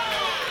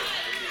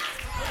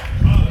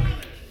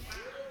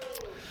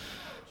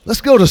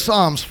 Let's go to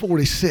Psalms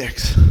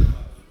 46.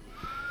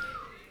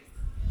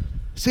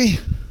 See,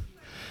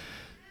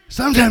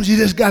 sometimes you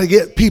just got to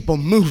get people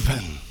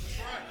moving.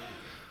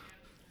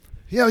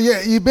 You know,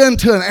 you've been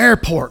to an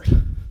airport,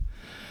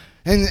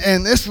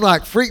 and this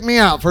like freaked me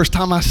out first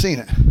time I seen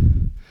it.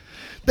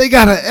 They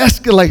got an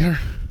escalator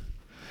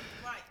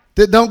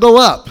that don't go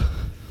up.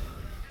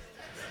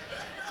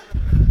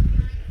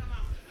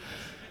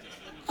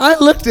 I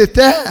looked at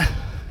that.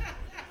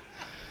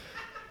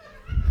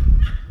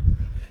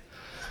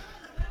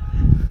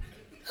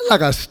 It's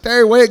like a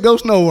stairway, it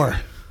goes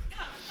nowhere.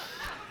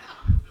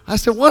 I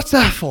said, what's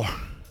that for?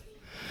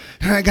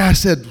 And that guy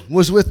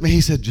was with me.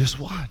 He said, just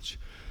watch.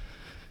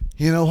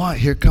 You know what?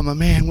 Here come a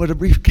man with a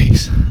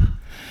briefcase.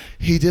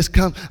 He just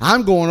comes.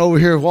 I'm going over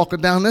here walking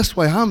down this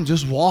way. I'm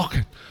just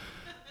walking.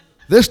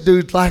 This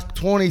dude's like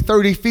 20,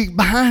 30 feet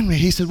behind me.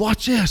 He said,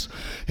 watch this.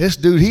 This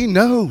dude, he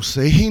knows.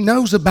 See, he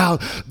knows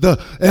about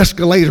the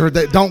escalator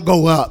that don't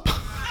go up.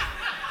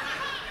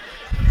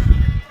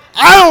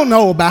 I don't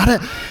know about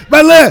it.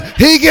 But look,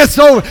 he gets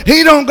over.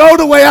 He don't go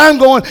the way I'm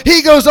going.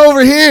 He goes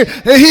over here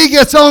and he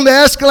gets on the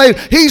escalator.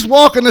 He's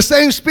walking the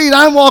same speed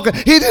I'm walking.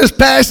 He just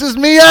passes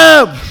me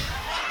up.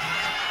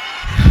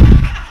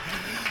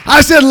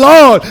 I said,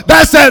 Lord,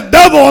 that's that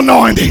double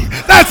anointing.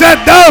 That's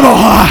that double.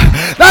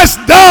 That's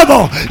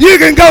double. You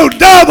can go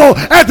double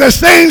at the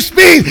same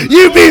speed.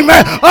 You be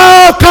mad.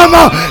 Oh, come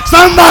on.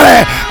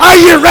 Somebody, are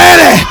you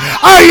ready?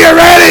 Are you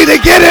ready to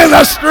get in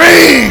the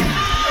stream?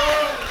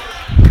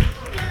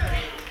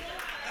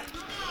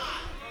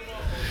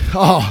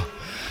 Oh,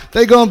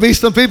 they're going to be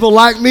some people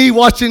like me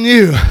watching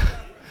you.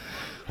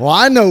 Well,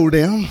 I know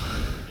them.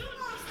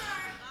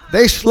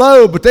 They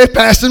slow, but they're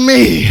passing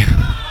me.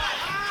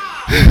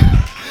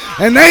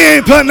 And they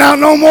ain't putting out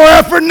no more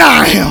effort than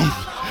I am.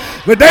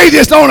 But they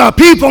just on a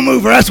people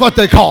mover. That's what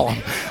they call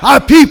them.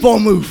 A people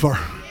mover.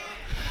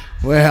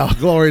 Well,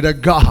 glory to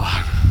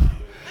God.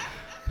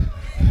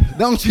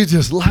 Don't you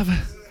just love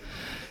it?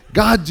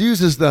 God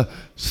uses the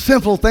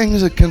simple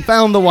things that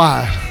confound the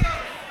wise.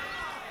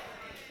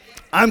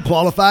 I'm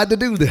qualified to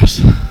do this.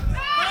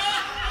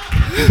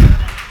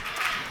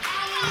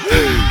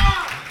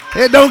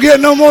 It don't get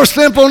no more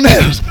simple than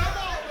this.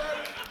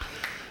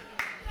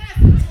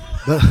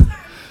 But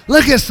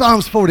look at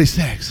Psalms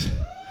 46.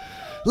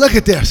 Look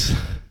at this.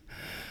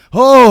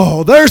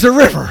 Oh, there's a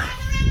river.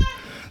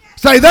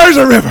 Say, there's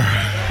a river.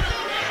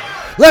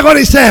 Look what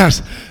he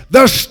says.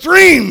 The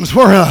streams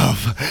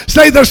whereof.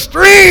 Say, the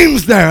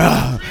streams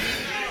thereof.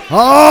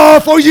 Oh,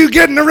 before you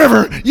get in the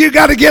river, you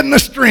got to get in the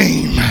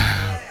stream.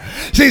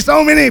 See,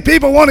 so many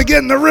people want to get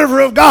in the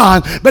river of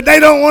God, but they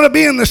don't want to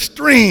be in the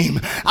stream.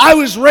 I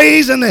was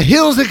raised in the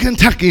hills of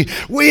Kentucky.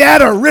 We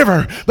had a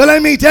river. But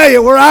let me tell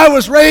you, where I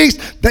was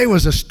raised, there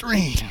was a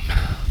stream.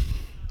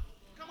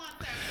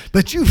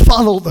 But you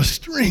follow the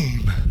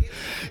stream,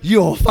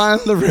 you'll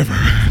find the river.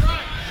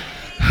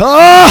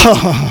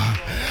 Oh!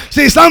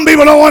 See, some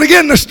people don't want to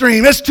get in the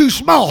stream. It's too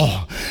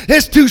small.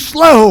 It's too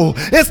slow.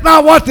 It's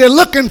not what they're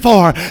looking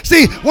for.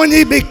 See, when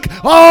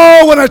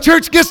a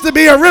church gets to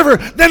be a river,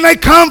 then they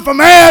come from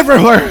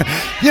everywhere.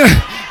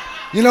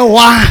 You know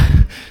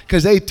why?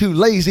 because they too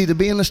lazy to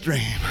be in the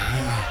stream.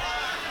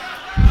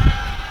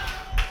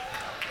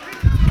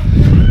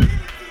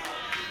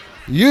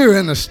 You're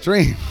in the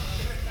stream.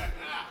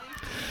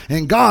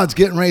 And God's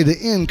getting ready to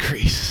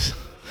increase.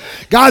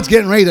 God's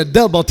getting ready to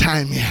double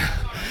time you.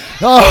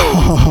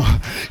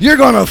 Oh, you're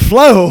going to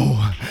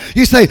flow.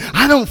 You say,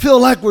 I don't feel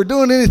like we're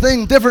doing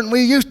anything different than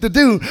we used to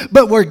do,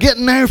 but we're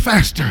getting there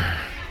faster.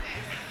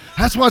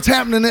 That's what's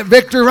happening at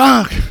Victory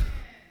Rock.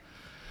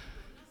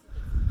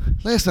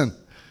 Listen,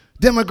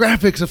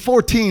 demographics of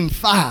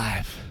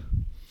 14.5.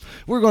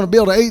 We're going to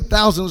build an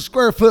 8,000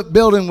 square foot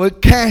building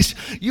with cash.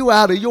 You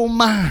out of your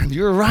mind.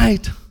 You're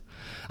right.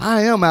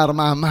 I am out of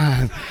my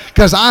mind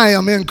because I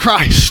am in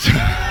Christ.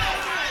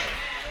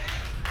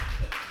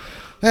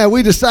 Yeah,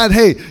 we decided,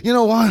 hey, you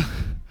know what?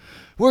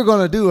 We're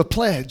going to do a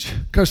pledge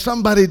because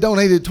somebody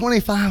donated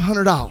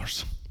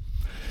 $2,500.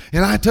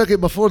 And I took it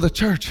before the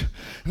church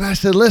and I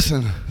said,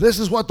 listen, this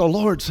is what the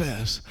Lord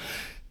says.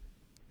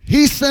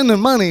 He's sending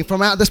money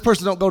from out. This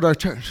person don't go to our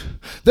church.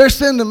 They're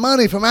sending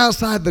money from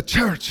outside the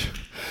church.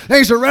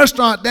 There's a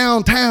restaurant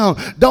downtown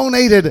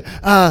donated.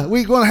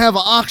 We're going to have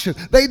an auction.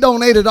 They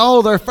donated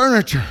all their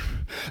furniture.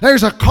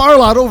 There's a car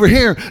lot over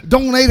here,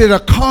 donated a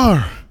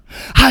car.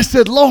 I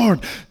said,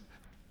 Lord,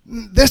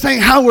 this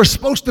ain't how we're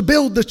supposed to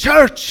build the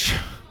church.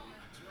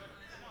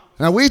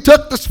 Now, we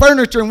took this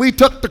furniture and we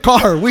took the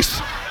car. We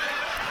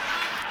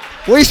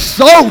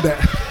sold it.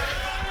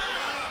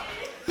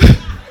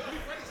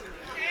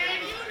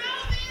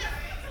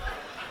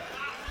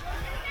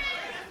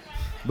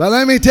 But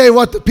let me tell you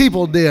what the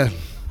people did.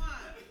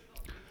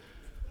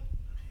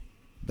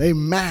 They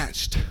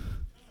matched.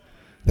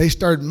 They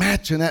started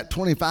matching that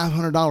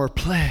 $2,500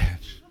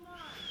 pledge.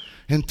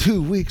 In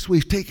 2 weeks,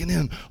 we've taken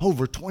in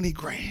over 20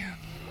 grand.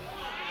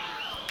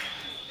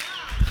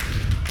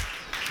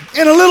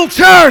 In a little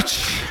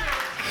church.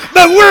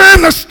 But we're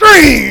in the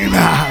stream.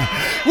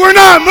 We're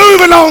not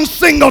moving on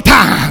single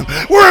time.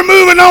 We're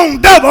moving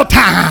on double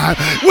time.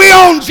 We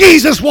own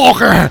Jesus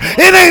Walker.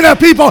 It ain't the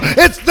people,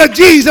 it's the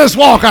Jesus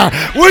Walker.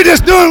 We're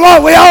just doing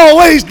what we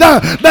always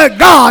done. But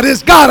God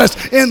has got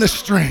us in the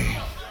stream.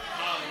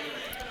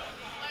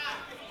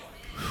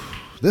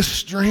 This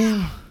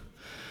stream,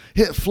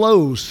 it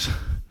flows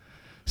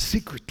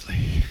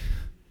secretly.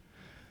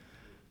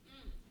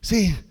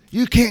 See,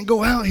 you can't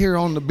go out here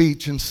on the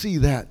beach and see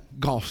that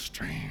Gulf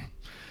Stream.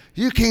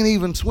 You can't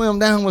even swim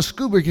down with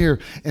scuba gear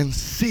and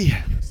see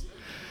it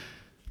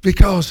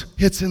because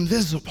it's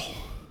invisible,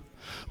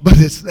 but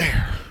it's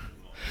there.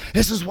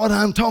 This is what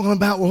I'm talking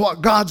about with what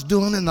God's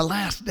doing in the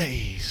last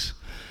days.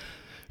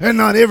 And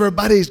not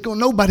nobody's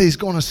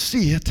going to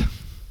see it.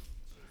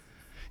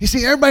 You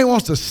see, everybody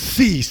wants to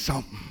see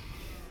something.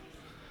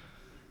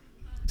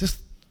 Just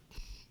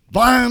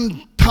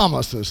blind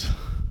Thomases.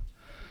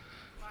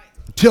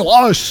 Till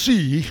I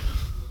see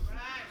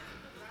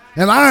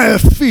and I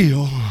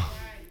feel.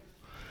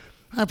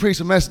 I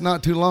preached a message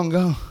not too long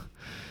ago.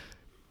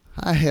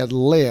 I had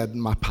lead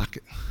in my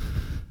pocket.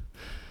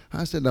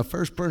 I said, the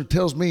first person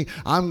tells me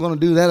I'm going to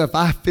do that if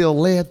I feel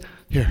lead,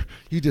 here,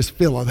 you just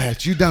feel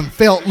that. You done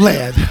felt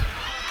lead.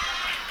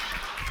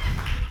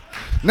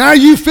 Now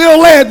you feel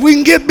lead, we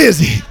can get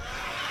busy.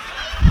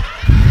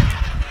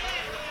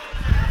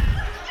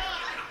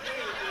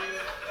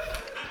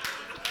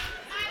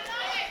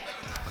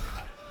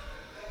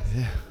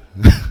 Yeah.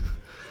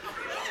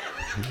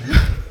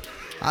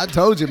 I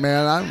told you,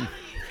 man,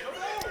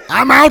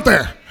 I'm out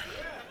there.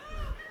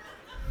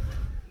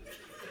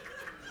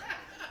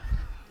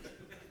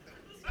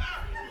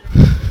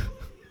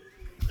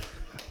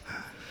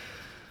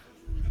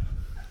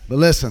 But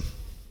listen,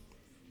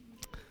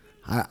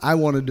 I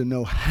wanted to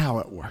know how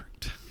it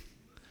worked.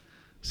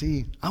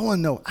 See, I want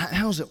to know,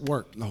 how's it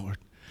work, Lord?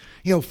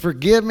 You know,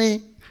 forgive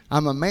me,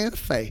 I'm a man of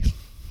faith,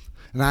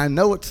 and I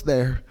know it's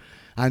there.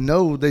 I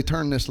know they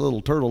turned this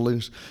little turtle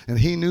loose, and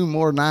he knew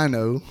more than I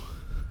know.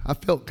 I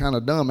felt kind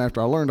of dumb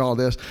after I learned all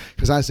this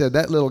because I said,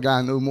 that little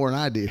guy knew more than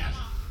I did.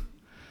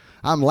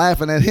 I'm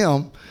laughing at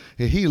him,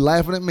 and he's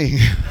laughing at me.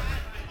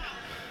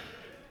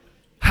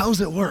 How's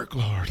it work,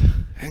 Lord?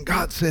 And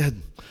God said,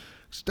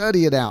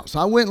 study it out. So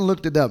I went and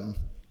looked it up,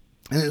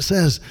 and it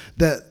says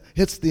that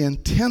it's the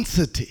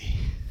intensity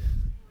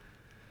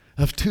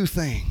of two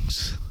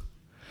things.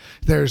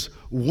 There's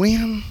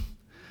wind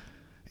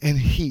and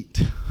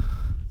heat.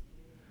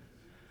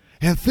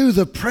 And through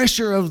the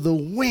pressure of the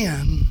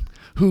wind,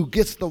 who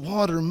gets the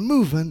water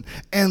moving,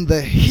 and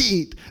the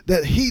heat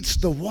that heats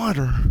the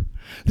water,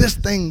 this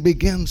thing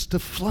begins to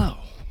flow.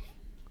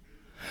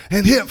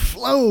 And it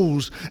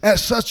flows at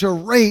such a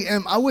rate.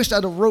 And I wish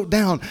I'd have wrote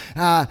down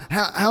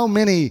how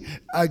many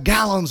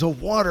gallons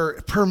of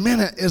water per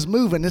minute is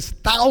moving. It's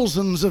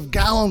thousands of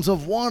gallons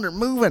of water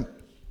moving.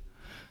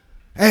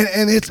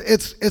 And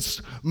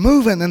it's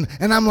moving.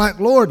 And I'm like,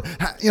 Lord,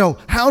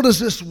 how does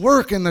this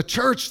work in the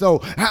church, though?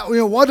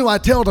 What do I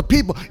tell the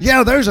people?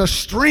 Yeah, there's a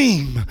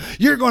stream.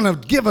 You're going to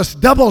give us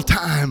double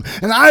time.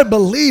 And I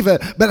believe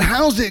it. But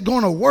how's it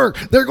going to work?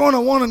 They're going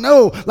to want to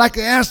know, like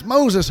they asked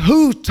Moses,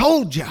 who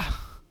told you?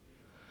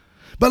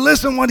 But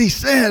listen what he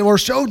said or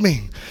showed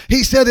me.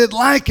 He said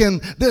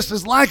this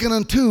is likened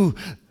unto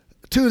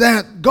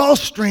that Gulf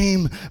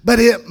Stream, but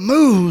it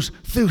moves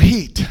through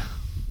heat.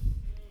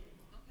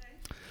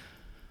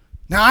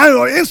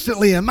 Now, I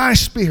instantly in my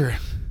spirit,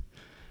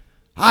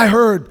 I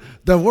heard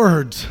the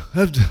words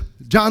of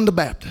John the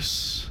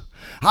Baptist.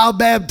 I'll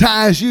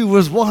baptize you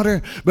with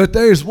water, but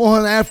there's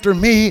one after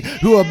me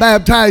who will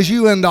baptize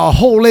you in the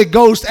Holy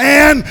Ghost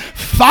and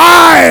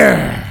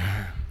fire.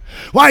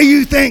 Why do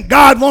you think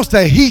God wants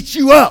to heat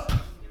you up?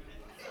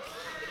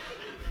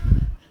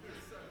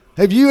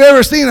 Have you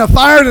ever seen a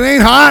fire that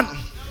ain't hot?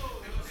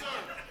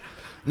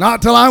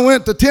 Not till I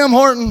went to Tim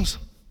Hortons.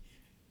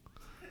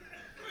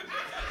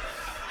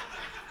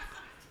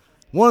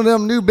 One of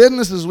them new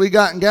businesses we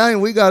got in Galion,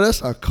 we got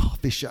us a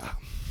coffee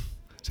shop.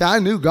 See, I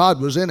knew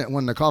God was in it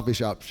when the coffee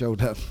shop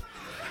showed up.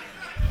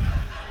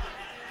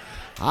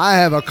 I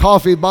have a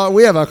coffee bar.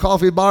 We have a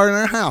coffee bar in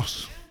our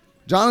house.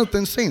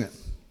 Jonathan's seen it.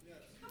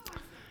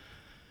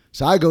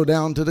 So I go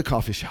down to the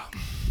coffee shop.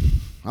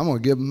 I'm going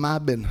to give them my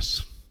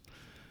business.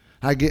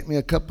 I get me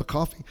a cup of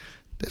coffee.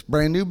 This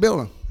brand new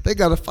building. They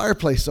got a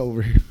fireplace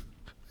over here.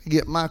 I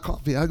get my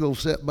coffee. I go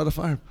sit by the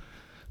fire.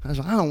 I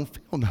said, I don't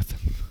feel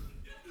nothing.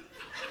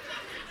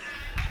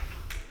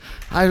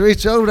 I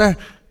reach over there.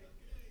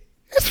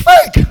 It's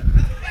fake.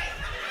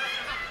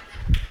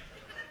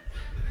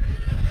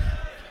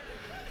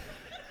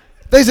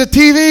 There's a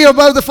TV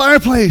above the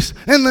fireplace,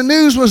 and the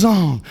news was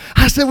on.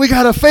 I said, we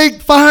got a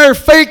fake fire,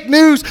 fake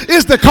news.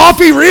 Is the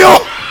coffee real?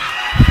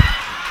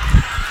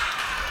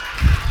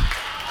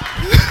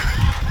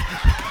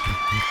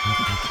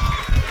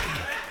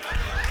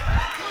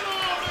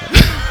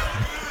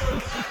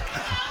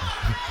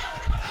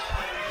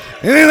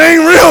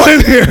 Anything real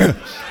in here?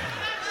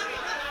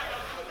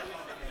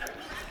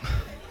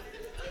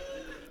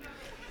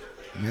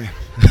 Man.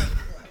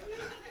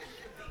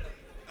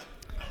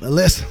 But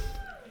listen,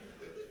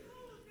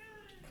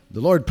 the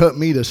Lord put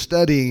me to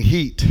studying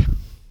heat.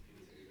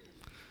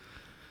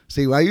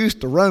 See, I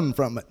used to run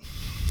from it.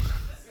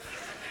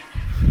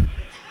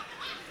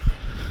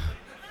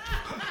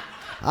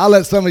 I'll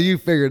let some of you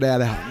figure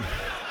that out.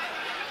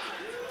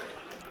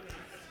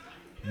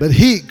 But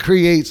heat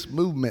creates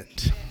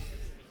movement.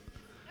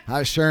 I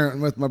was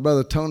sharing with my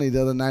brother Tony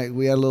the other night.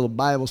 We had a little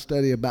Bible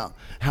study about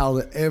how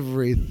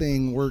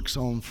everything works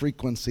on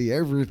frequency.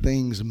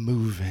 Everything's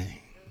moving.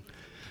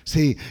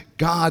 See,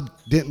 God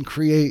didn't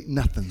create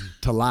nothing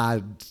to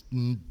lie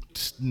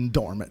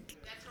dormant.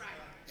 That's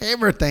right.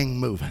 Everything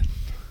moving.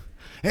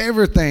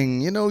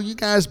 Everything. You know, you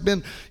guys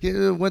went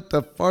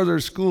to farther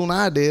school than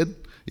I did,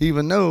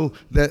 even know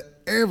that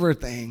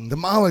everything, the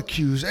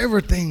molecules,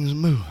 everything's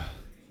moving.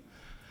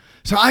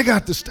 So I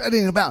got to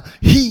studying about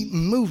heat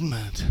and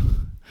movement.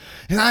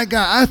 And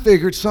I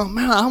figured something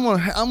out.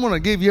 I'm gonna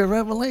give you a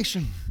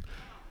revelation.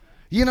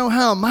 You know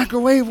how a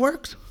microwave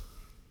works?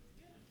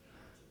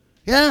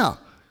 Yeah.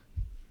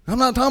 I'm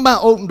not talking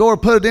about open door,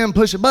 put it in,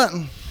 push a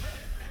button.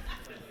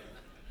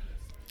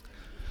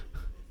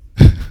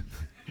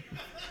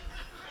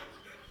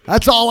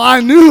 That's all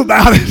I knew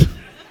about it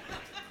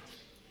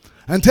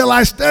until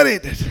I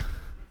studied it.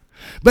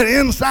 But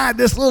inside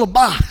this little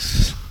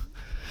box,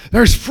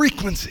 there's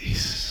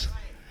frequencies.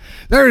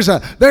 There's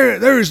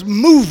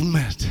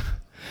movement.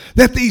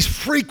 That these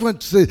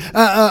frequencies,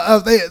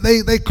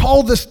 they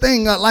call this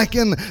thing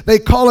they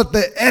call it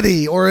the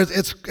eddy, or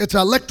it's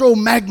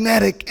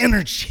electromagnetic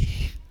energy.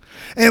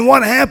 And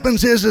what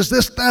happens is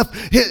this stuff,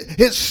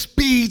 it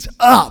speeds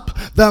up.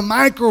 The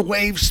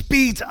microwave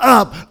speeds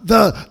up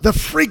the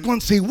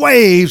frequency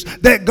waves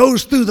that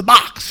goes through the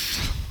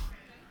box.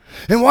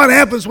 And what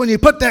happens when you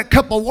put that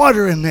cup of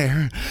water in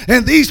there,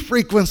 and these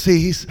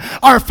frequencies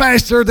are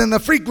faster than the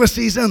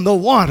frequencies in the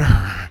water.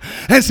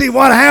 And see,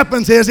 what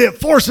happens is it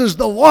forces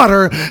the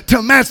water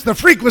to match the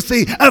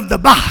frequency of the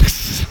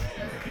box.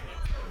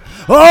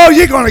 Oh,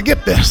 you're going to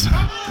get this.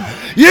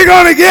 You're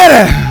going to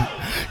get it.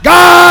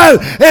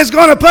 God is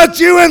going to put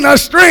you in the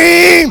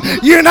stream.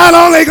 You're not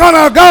only going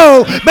to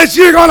go, but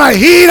you're going to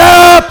heat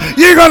up.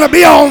 You're going to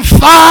be on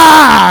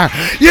fire.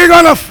 You're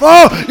going to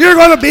flow. You're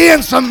going to be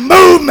in some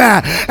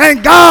movement.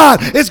 And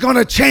God is going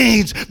to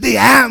change the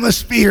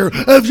atmosphere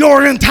of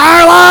your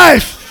entire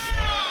life.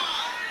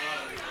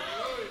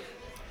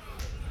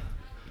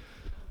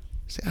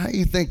 See, how do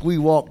you think we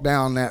walked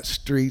down that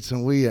streets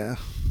and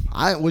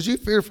was you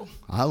fearful?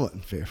 I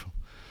wasn't fearful.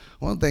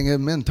 One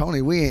thing, me and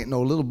Tony, we ain't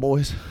no little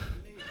boys.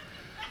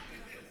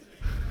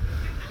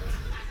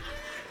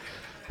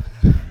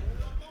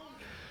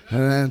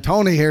 And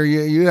Tony here,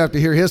 you have to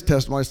hear his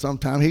testimony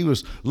sometime. He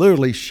was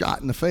literally shot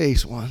in the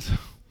face once.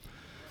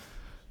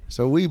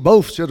 So we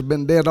both should have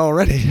been dead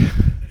already.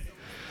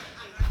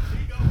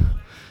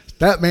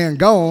 That man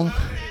gone.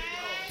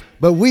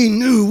 But we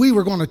knew we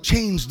were going to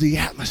change the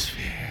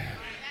atmosphere.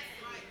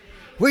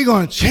 We're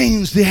going to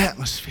change the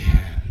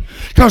atmosphere.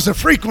 Because the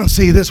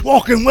frequency that's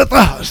walking with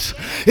us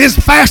is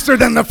faster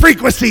than the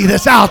frequency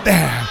that's out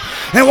there.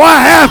 And what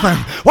happened?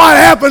 What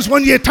happens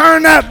when you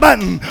turn that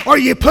button or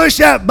you push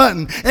that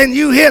button and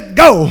you hit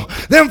go?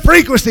 Them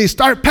frequencies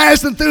start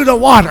passing through the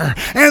water,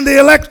 and the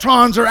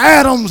electrons or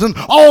atoms and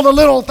all the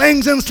little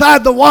things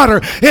inside the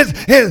water,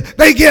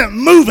 they get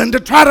moving to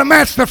try to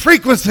match the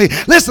frequency.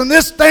 Listen,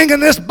 this thing in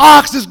this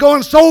box is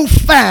going so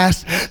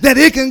fast that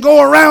it can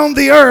go around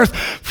the earth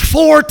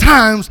 4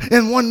 times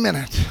in 1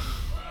 minute.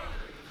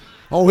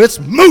 Oh, it's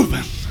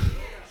moving.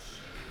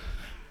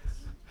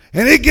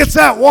 And it gets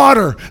that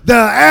water, the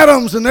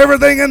atoms and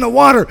everything in the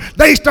water,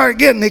 they start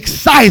getting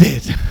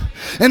excited.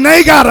 And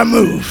they got to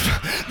move.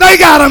 They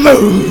got to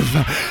move.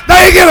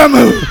 They got to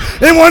move.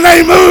 And when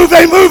they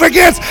move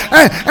against,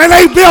 and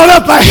they build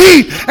up a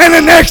heat. And the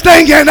next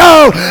thing you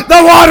know,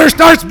 the water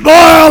starts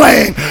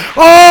boiling.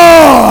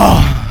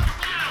 Oh!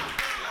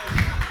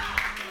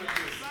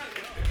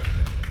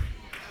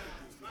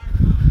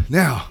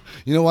 Now,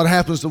 you know what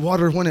happens to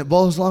water when it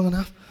boils long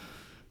enough?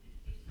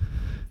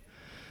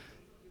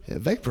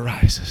 It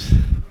vaporizes.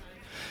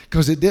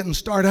 Because it didn't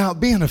start out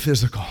being a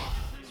physical.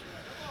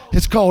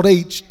 It's called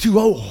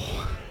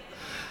H2O.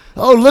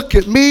 Oh, look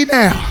at me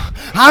now.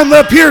 I'm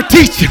up here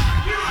teaching.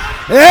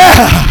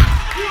 Yeah.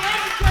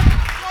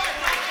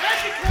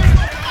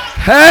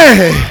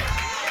 Hey.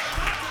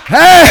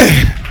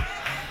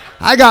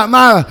 I got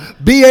my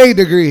BA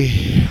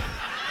degree.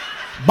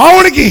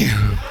 Born again.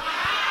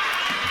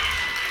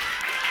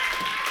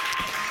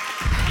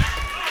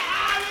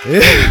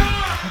 Yeah.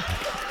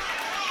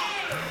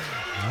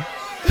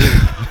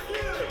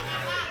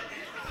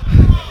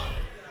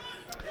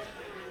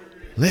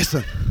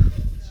 Listen,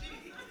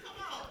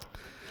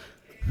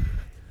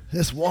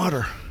 this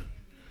water,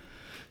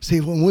 see,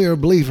 when we're a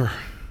believer,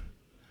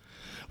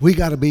 we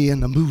got to be in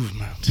the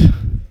movement.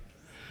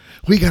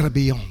 We got to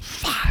be on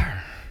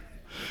fire.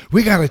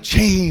 We got to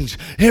change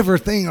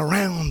everything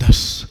around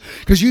us.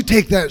 Because you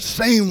take that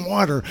same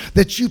water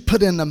that you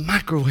put in the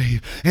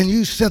microwave and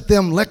you set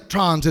them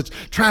electrons that's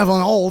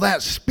traveling all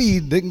that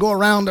speed. They can go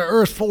around the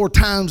earth 4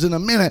 times in a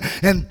minute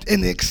and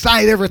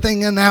excite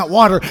everything in that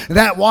water. And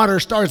that water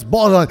starts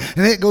boiling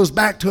and it goes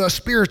back to a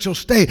spiritual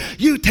state.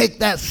 You take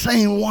that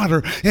same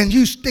water and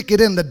you stick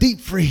it in the deep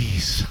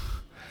freeze.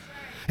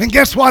 And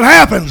guess what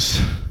happens?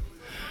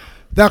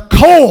 The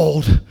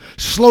cold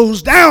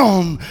slows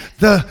down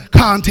the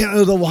content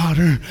of the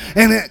water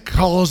and it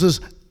causes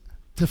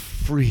to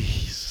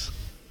freeze.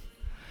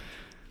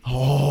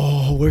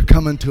 Oh, we're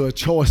coming to a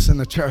choice in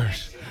the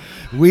church.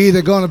 We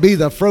either going to be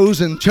the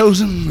frozen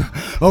chosen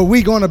or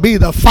we going to be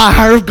the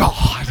fire of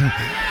God.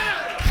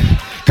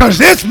 Because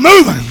it's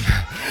moving.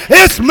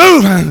 It's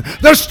moving.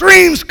 The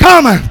stream's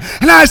coming.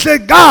 And I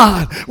said,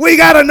 God, we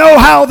got to know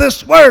how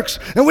this works.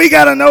 And we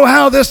got to know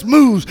how this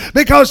moves.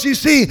 Because you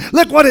see,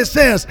 look what it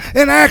says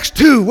in Acts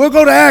 2. We'll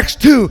go to Acts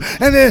 2.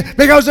 And then,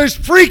 because there's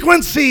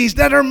frequencies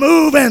that are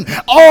moving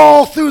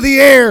all through the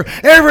air.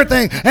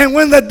 Everything. And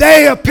when the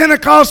day of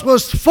Pentecost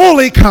was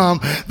fully come,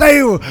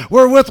 they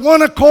were with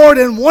one accord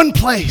in one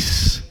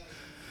place.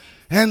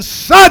 And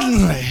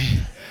suddenly,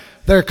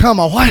 there come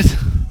a what?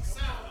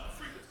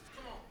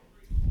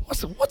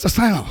 What's a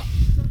sound?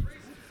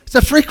 It's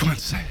a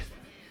frequency.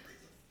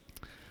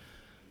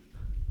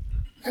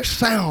 There's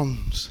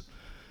sounds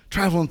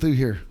traveling through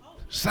here.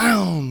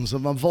 Sounds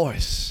of a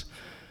voice.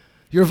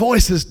 Your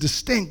voice is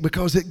distinct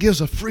because it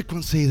gives a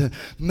frequency that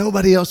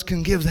nobody else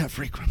can give that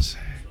frequency.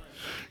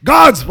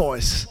 God's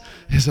voice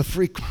is a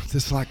frequency.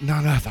 It's like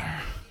none other.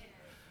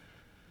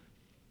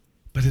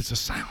 But it's a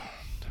sound.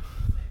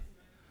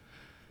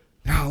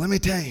 Now, let me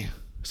tell you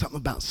something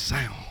about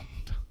sound.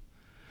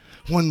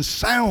 When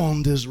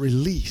sound is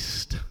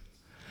released,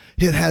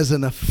 it has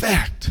an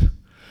effect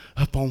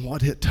upon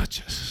what it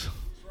touches.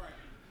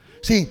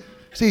 See,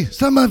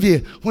 some of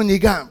you, when you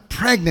got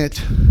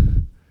pregnant,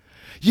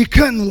 you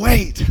couldn't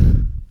wait.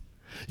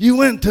 You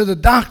went to the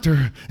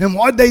doctor, and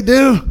what'd they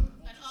do?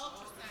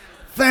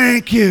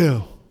 Thank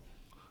you.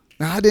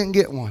 Now, I didn't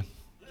get one.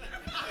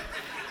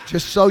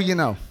 Just so you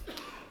know.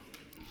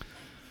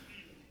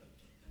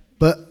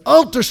 But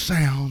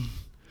ultrasound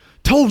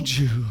told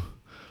you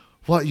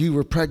what you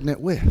were pregnant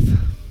with.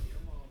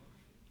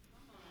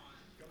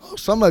 Oh,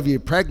 some of you are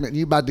pregnant and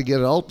you're about to get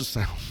an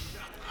ultrasound.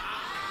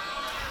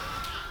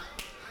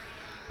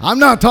 I'm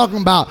not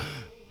talking about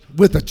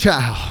with a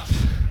child.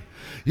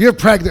 You're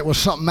pregnant with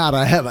something out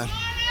of heaven.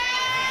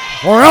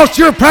 Or else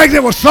you're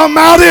pregnant with something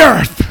out of the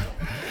earth.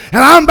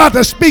 And I'm about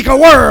to speak a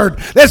word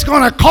that's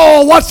going to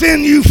call what's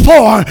in you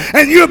forth.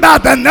 And you're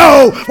about to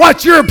know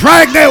what you're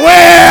pregnant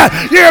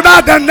with. You're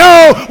about to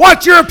know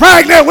what you're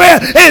pregnant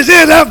with. Is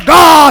it of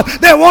God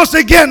that wants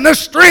to get in the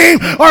stream?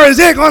 Or is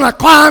it going to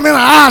climb in an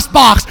ice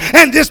box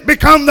and just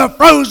become the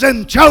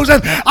frozen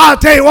chosen? I'll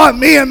tell you what,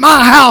 me and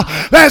my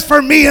house, that's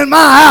for me and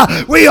my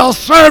house. We'll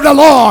serve the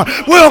Lord.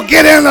 We'll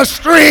get in the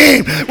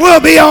stream. We'll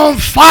be on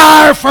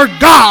fire for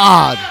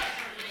God.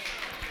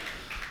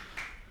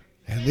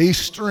 And these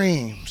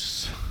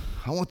streams,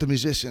 I want the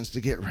musicians to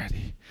get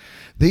ready.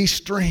 These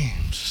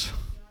streams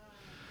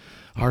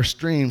are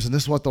streams, and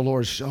this is what the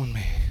Lord's shown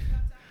me.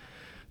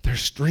 They're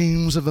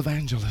streams of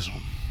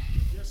evangelism.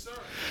 Yes, sir.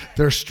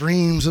 There are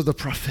streams of the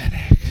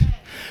prophetic.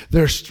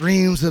 There are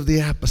streams of the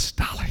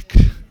apostolic.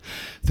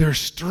 There are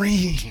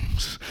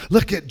streams.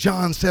 Look at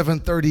John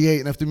 7:38,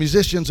 and if the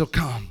musicians will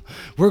come,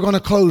 we're going to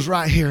close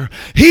right here.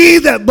 He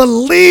that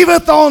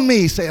believeth on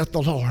me, saith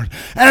the Lord,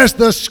 as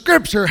the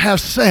scripture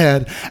has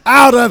said,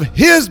 out of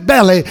his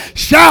belly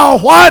shall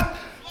what?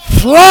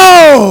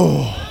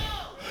 Flow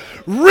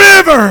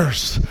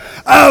rivers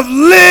of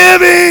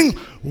living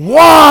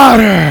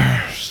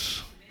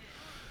waters.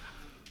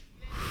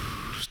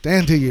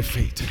 Stand to your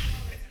feet.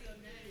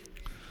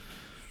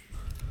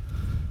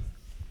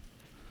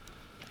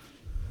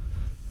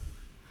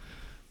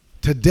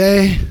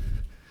 Today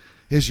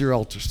is your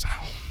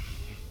ultrasound.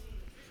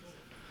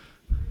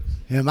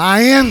 Am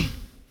I in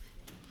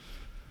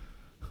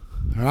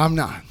or I'm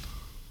not?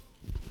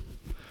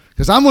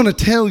 Because I'm going to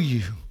tell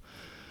you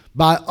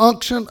by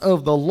unction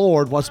of the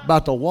Lord what's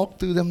about to walk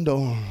through them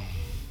doors.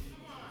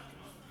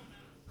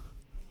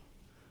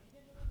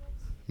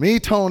 Me,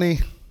 Tony,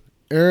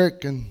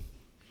 Eric, and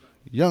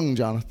young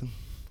Jonathan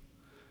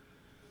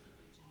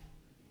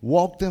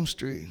walked them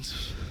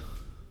streets.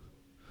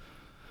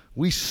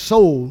 We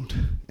sold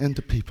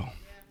into people.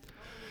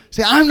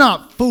 See, I'm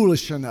not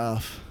foolish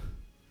enough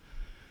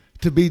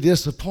to be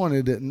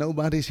disappointed that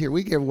nobody's here.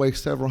 We gave away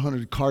several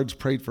hundred cards,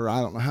 prayed for I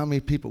don't know how many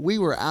people. We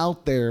were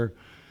out there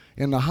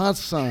in the hot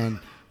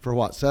sun for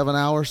what, 7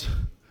 hours?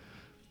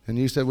 And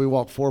you said we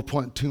walked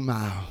 4.2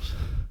 miles.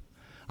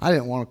 I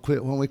didn't want to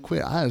quit. When we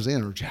quit, I was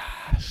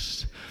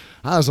energized.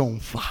 I was on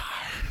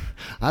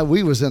fire.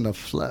 We was in the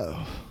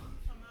flow.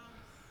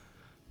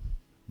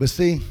 But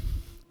see,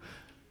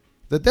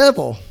 the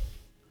devil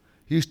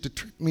used to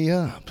trick me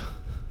up.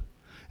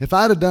 If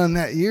I'd have done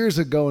that years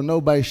ago and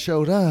nobody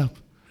showed up,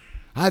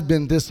 I'd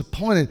been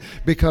disappointed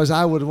because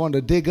I would want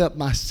to dig up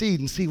my seed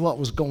and see what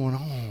was going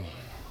on.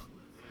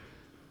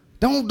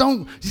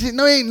 You see,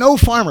 no, ain't no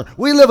farmer.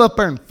 We live up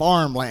there in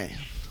farmland.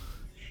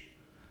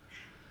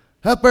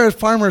 Up there,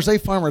 farmers, they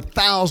farm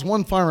 1,000.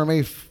 One farmer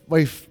may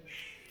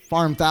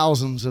farm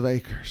thousands of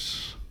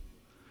acres.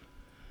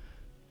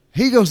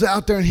 He goes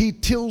out there and he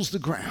tills the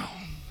ground.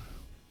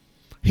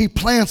 He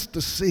plants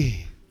the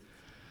seed.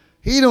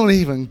 He don't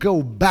even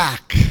go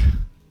back.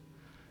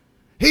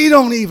 He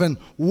don't even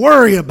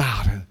worry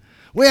about it.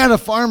 We had a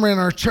farmer in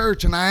our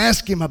church, and I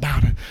asked him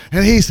about it.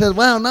 And he said,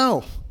 well,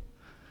 no,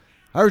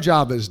 our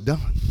job is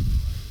done.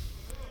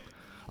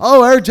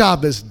 Oh, our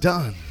job is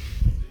done.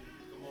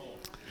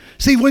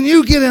 See, when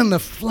you get in the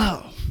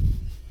flow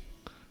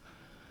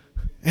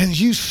and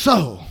you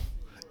sow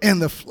in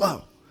the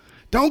flow,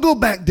 don't go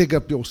back, dig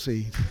up your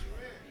seed.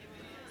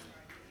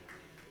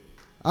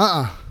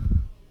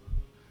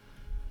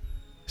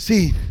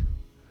 See,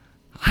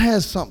 I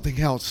had something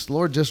else. The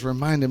Lord just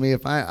reminded me.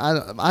 If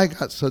I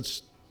got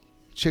such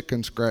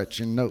chicken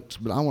scratching notes,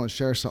 but I want to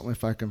share something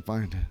if I can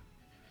find it,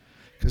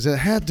 because it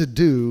had to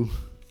do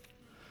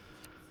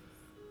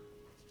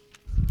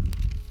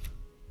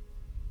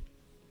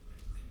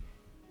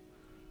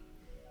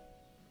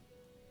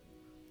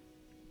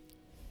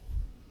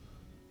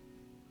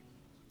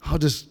I'll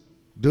just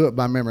do it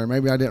by memory.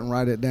 Maybe I didn't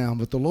write it down,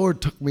 but the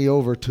Lord took me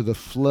over to the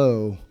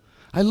flow.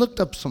 I looked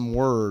up some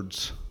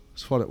words.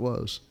 That's what it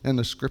was in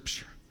the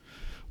scripture.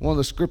 One of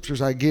the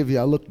scriptures I give you,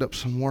 I looked up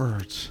some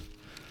words.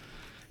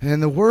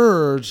 And the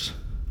words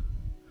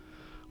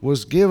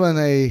was given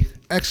a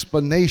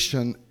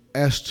explanation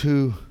as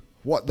to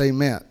what they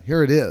meant.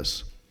 Here it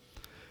is.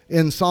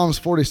 In Psalms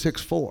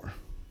 46:4.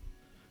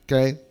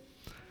 Okay?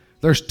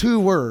 There's two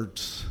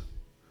words.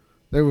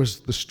 There was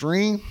the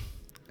stream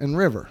and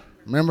river.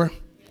 Remember?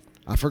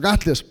 I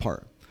forgot this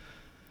part.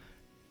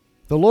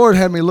 The Lord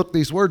had me look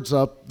these words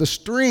up. The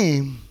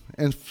stream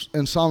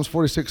in Psalms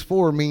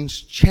 46:4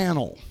 means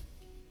channel.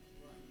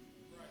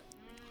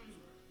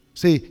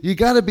 See, you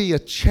got to be a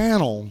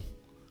channel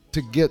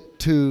to get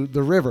to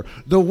the river.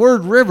 The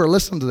word river,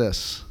 listen to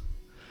this,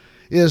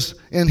 is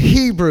in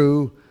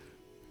Hebrew.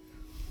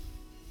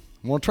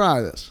 I'm going to try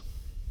this.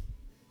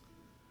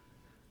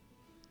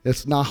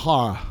 It's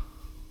Nahar.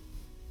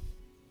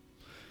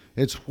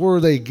 It's where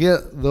they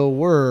get the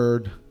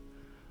word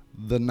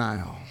the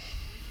Nile.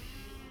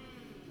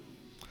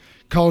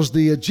 Because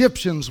the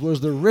Egyptians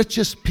was the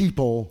richest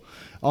people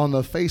on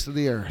the face of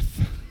the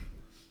earth.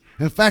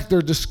 In fact,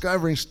 they're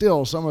discovering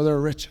still some of their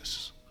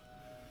riches.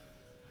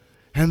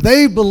 And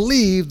they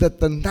believed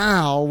that the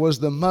Nile was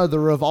the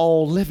mother of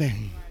all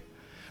living.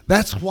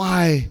 That's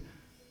why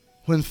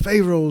when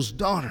Pharaoh's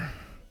daughter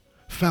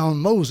found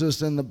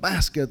Moses in the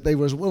basket, they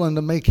was willing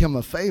to make him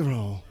a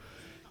Pharaoh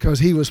because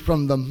he was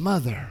from the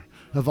mother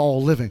of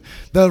all living.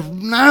 The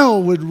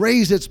Nile would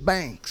raise its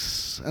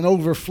banks and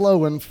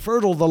overflow and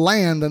fertile the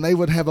land, and they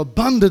would have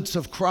abundance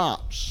of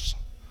crops.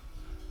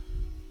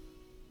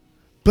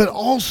 But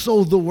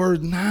also the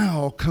word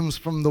Nile comes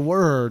from the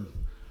word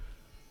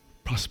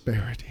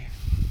prosperity.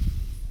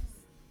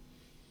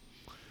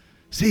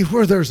 See,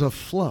 where there's a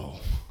flow,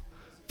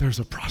 there's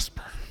a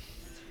prosper.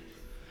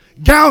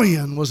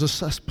 Galion was a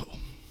cesspool.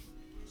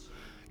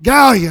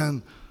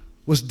 Galion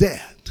was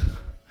dead.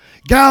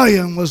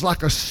 Galion was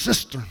like a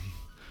cistern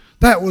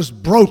that was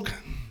broken.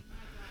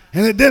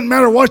 And it didn't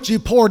matter what you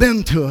poured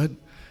into it.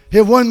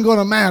 It wasn't going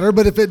to matter.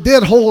 But if it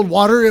did hold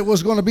water, it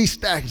was going to be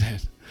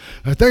stagnant.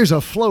 But there's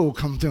a flow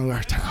come through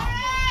our town.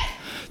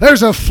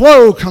 There's a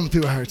flow come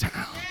through our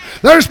town.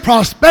 There's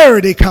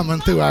prosperity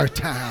coming through our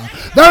town.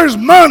 There's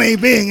money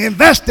being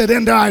invested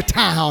into our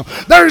town.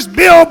 There's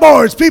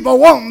billboards people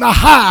wanting to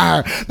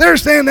hire. They're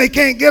saying they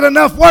can't get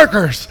enough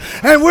workers.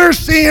 And we're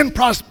seeing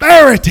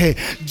prosperity,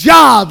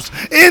 jobs,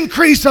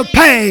 increase of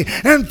pay,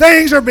 and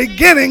things are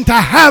beginning to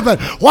happen.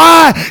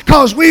 Why?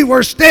 Because we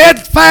were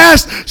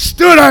steadfast,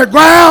 stood our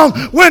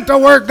ground, went to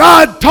where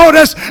God told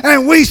us,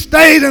 and we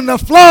stayed in the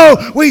flow.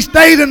 We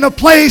stayed in the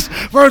place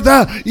for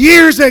the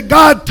years that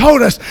God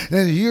told us.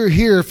 And you're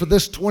here for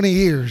this 20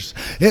 years.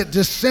 It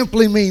just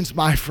simply means,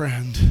 my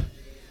friend,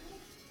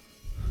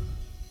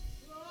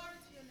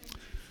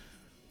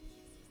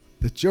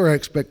 that your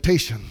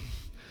expectation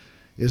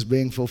is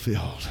being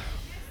fulfilled.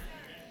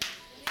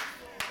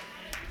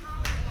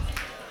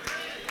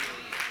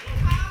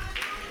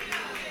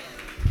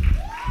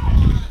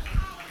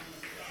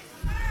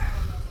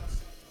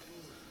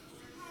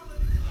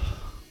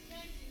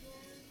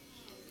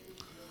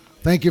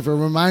 Thank you for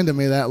reminding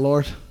me of that,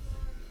 Lord.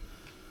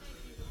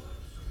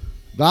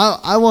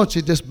 But I want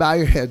you to just bow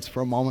your heads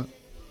for a moment.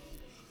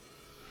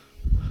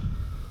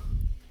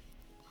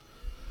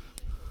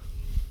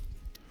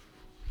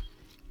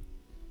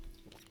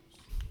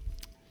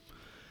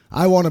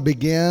 I want to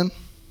begin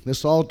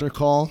this altar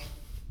call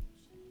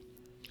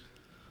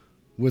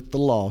with the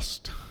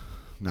lost.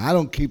 Now, I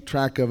don't keep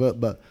track of it,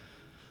 but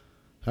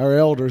our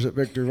elders at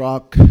Victory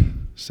Rock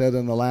said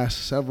in the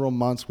last several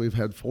months we've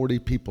had 40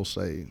 people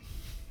saved.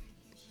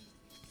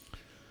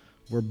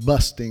 We're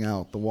busting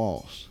out the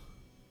walls.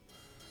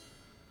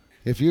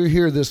 If you're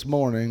here this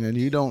morning and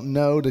you don't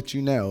know that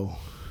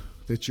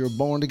you're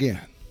born again,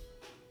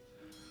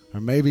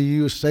 or maybe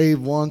you were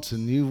saved once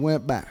and you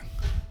went back,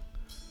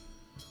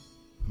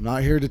 I'm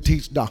not here to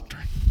teach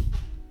doctrine,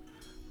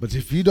 but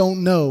if you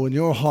don't know in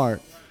your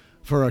heart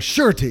for a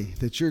surety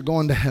that you're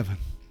going to heaven,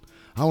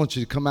 I want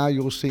you to come out of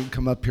your seat and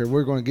come up here.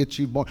 We're going to get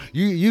you born.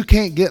 You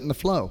can't get in the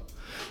flow.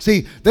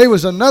 See, there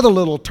was another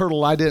little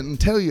turtle I didn't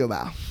tell you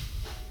about.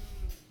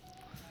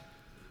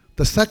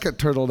 The second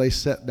turtle they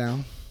set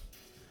down,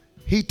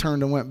 he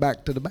turned and went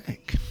back to the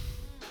bank.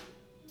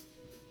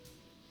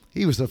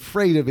 He was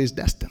afraid of his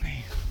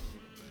destiny.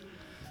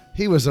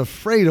 He was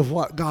afraid of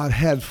what God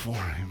had for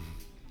him.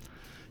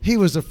 He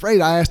was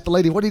afraid. I asked the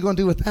lady, what are you going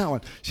to do with that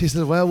one? She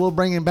said, well, we'll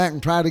bring him back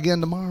and try it again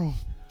tomorrow.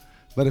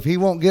 But if he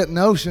won't get in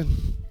the ocean,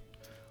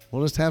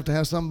 we'll just have to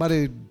have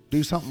somebody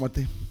do something with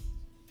him.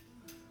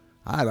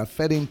 I'd have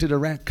fed him to the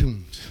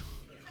raccoons.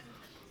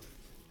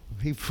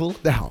 He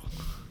fooled out.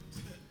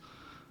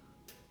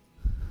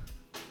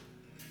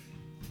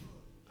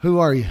 Who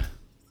are you?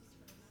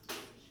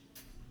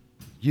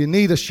 You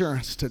need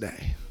assurance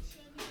today.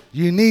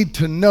 You need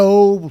to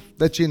know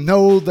that you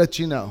know that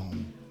you know.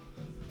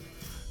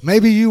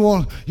 Maybe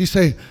you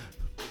say,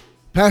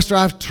 Pastor,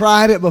 I've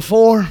tried it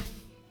before.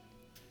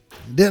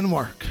 It didn't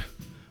work.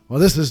 Well,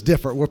 this is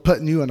different. We're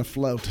putting you in a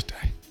flow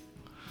today.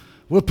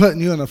 We're putting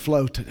you in a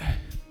flow today.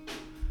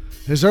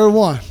 Is there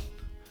one?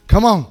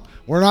 Come on.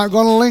 We're not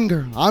going to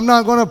linger. I'm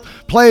not going to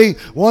play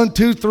 1,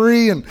 2,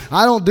 3, and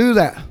I don't do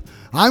that.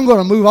 I'm going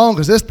to move on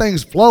because this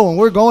thing's flowing.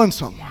 We're going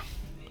somewhere.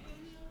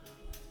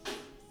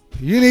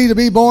 You need to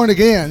be born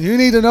again. You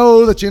need to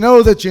know that you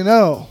know that you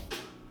know.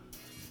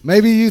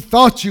 Maybe you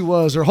thought you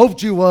was or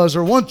hoped you was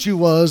or once you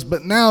was,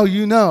 but now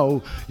you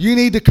know. You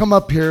need to come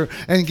up here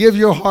and give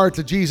your heart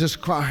to Jesus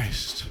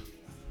Christ.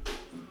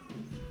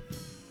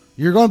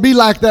 You're going to be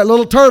like that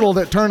little turtle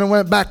that turned and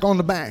went back on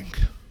the bank.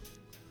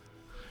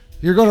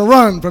 You're going to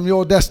run from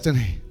your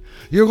destiny.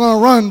 You're going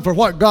to run for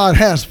what God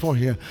has for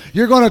you.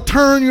 You're going to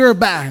turn your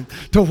back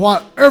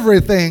to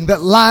everything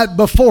that lied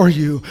before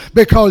you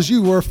because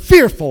you were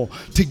fearful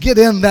to get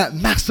in that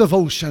massive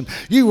ocean.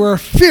 You were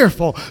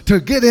fearful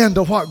to get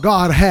into what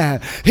God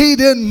had. He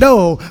didn't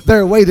know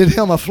there waited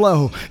him a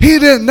flow. He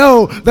didn't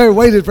know there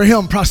waited for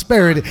him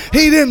prosperity.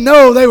 He didn't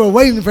know they were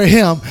waiting for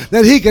him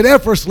that he could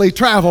effortlessly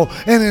travel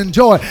and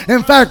enjoy.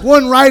 In fact,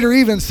 one writer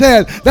even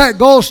said that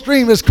Gulf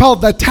Stream is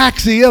called the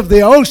taxi of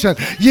the ocean.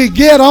 You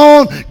get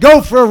on,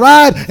 go for a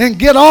ride, and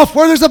get off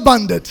where there's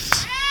abundance.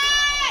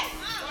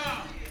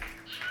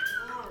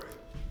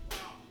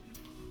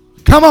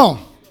 Come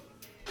on.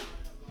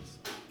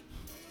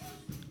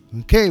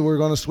 Okay, we're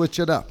going to switch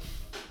it up.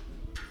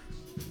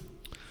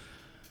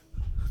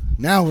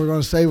 Now we're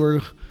going to say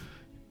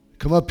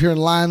come up here and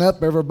line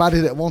up everybody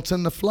that wants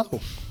in the flow.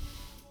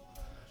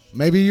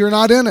 Maybe you're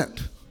not in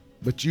it,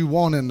 but you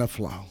want in the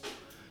flow.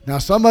 Now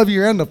some of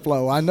you are in the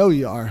flow. I know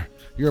you are.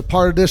 You're a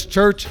part of this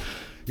church.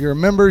 You're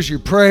members. You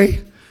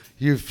pray.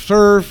 You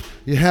serve,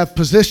 you have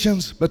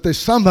positions, but there's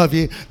some of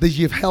you that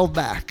you've held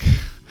back.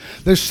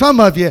 There's some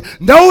of you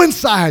know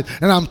inside,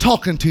 and I'm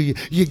talking to you,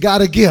 you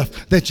got a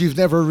gift that you've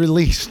never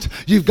released.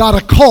 You've got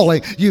a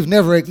calling you've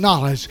never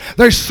acknowledged.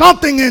 There's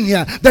something in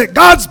you that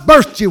God's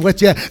birthed you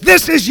with you.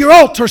 This is your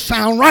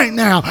ultrasound right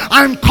now.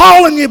 I'm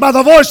calling you by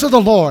the voice of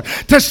the Lord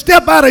to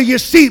step out of your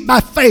seat by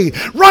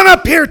faith. Run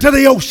up here to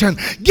the ocean.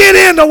 Get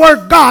into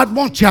where God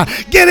wants you.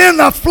 Get in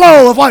the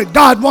flow of what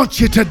God wants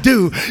you to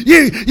do.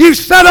 You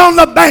sat on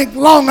the bank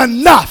long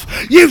enough.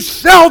 You've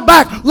sailed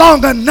back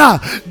long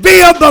enough.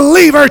 Be a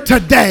believer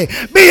today.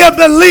 Be a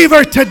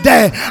believer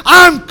today.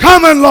 I'm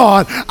coming,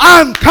 Lord.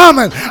 I'm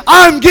coming.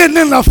 I'm getting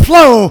in the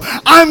flow.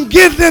 I'm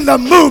getting in the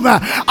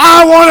movement.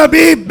 I want to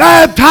be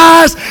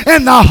baptized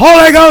in the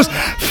Holy Ghost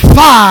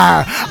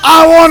fire.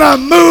 I want to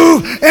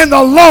move in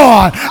the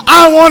Lord.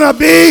 I want to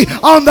be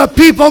on the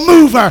people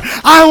mover.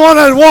 I want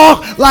to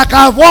walk like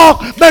I've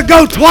walked, but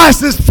go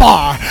twice as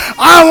far.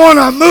 I want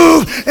to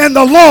move in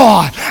the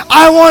Lord.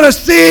 I want to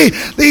see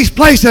these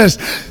places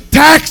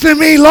taxing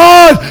me,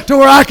 Lord, to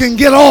where I can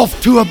get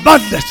off to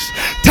abundance.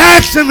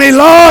 Taxing me,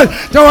 Lord,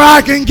 to where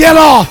I can get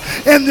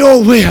off in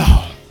your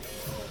will.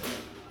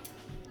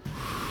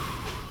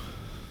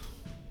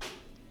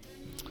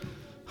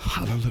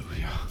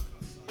 Hallelujah.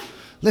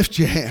 Lift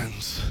your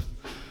hands.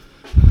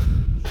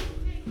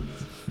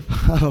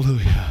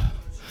 Hallelujah.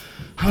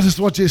 I just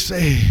want you to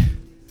say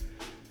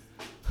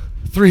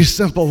 3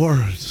 simple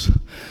words.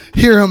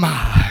 Here am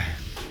I.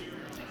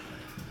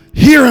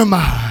 Here am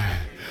I.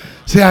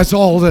 See, that's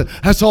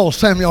all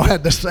Samuel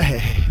had to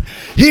say.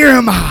 Here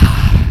am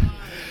I.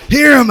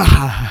 Here am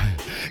I.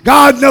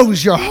 God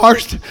knows your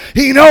heart.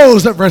 He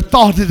knows every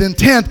thought and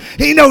intent.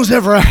 He knows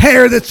every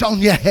hair that's on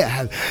your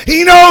head.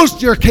 He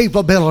knows your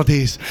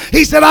capabilities.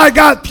 He said, I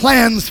got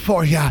plans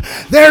for you.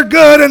 They're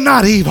good and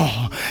not evil.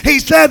 He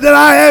said that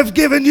I have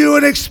given you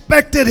an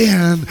expected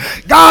end.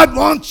 God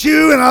wants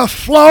you in a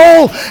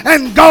flow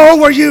and go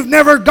where you've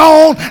never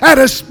gone, at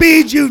a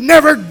speed you've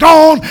never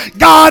gone.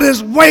 God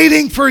is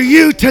waiting for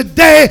you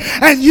today,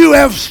 and you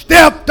have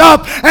stepped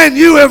up and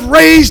you have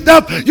raised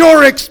up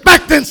your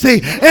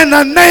expectancy in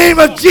the name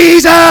of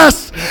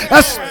Jesus.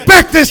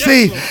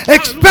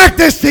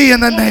 Expectancy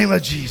in the name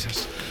of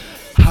Jesus.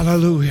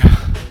 Hallelujah.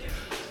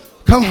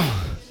 Come on.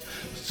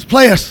 Let's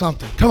play us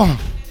something. Come on.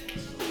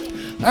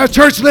 Our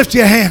church, lift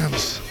your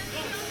hands.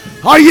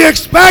 Are you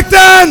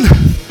expecting?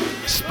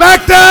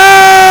 Expecting.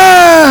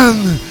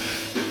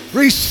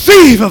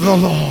 Receive of the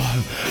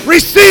Lord.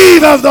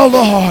 Receive of the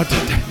Lord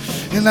today.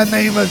 In the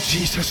name of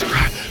Jesus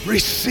Christ.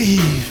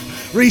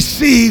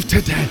 Receive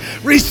today.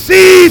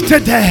 Receive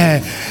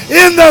today.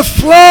 In the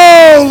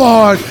flow,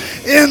 Lord.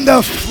 In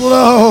the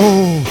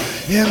flow.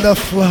 In the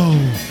flow.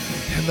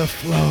 In the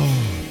flow.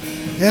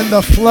 In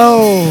the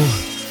flow.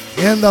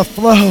 In the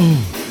flow.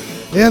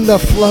 In the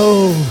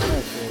flow.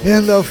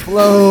 In the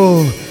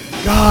flow.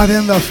 God,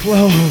 in the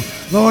flow.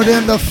 Lord,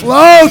 in the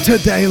flow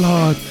today,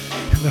 Lord.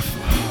 In the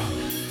flow.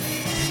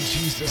 In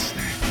Jesus'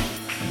 name.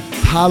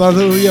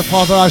 Hallelujah.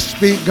 Father, I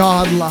speak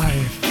God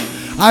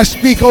life. I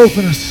speak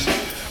openness.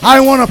 I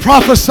want to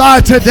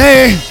prophesy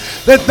today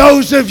that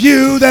those of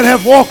you that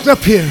have walked up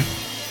here,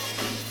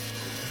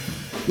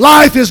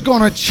 life is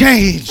going to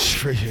change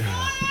for you.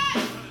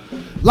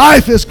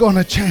 Life is going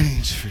to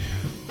change for you.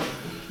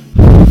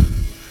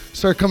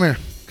 Sir, come here.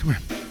 Come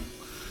here.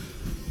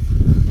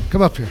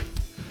 Come up here.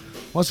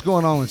 What's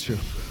going on with you?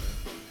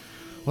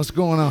 What's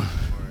going on?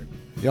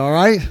 You all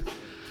right?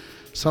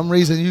 Some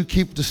reason you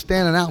keep just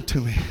standing out to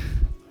me.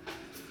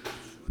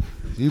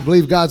 You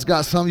believe God's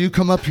got something? You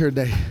come up here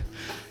today.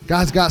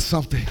 God's got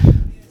something.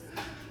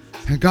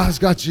 And God's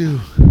got you.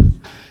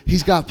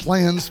 He's got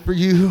plans for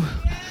you.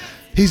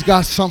 He's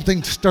got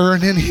something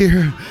stirring in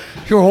here.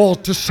 Your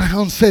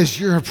ultrasound says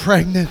you're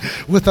pregnant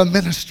with a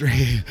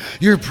ministry.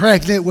 You're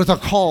pregnant with a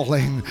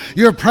calling.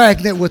 You're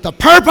pregnant with a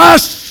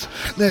purpose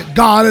that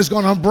God is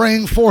going to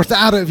bring forth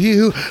out of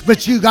you.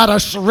 But you got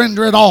to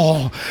surrender it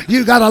all.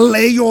 You got to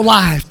lay your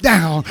life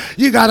down.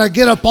 You got to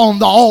get up on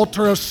the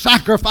altar of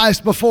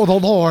sacrifice before the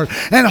Lord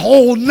and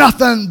hold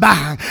nothing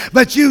back.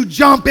 But you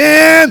jump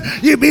in.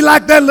 You be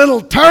like that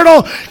little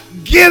turtle.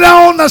 Get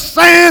on the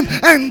sand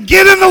and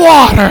get in the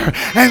water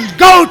and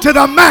go to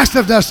the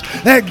massiveness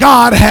that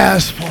God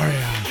has for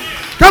you.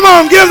 Come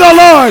on, give the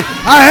Lord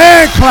a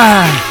hand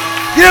clap.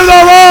 Give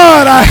the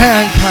Lord a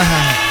hand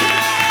clap.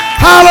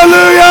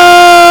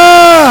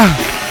 Hallelujah.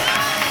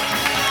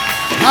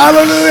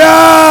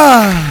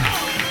 Hallelujah.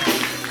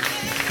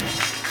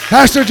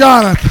 Pastor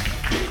Jonathan.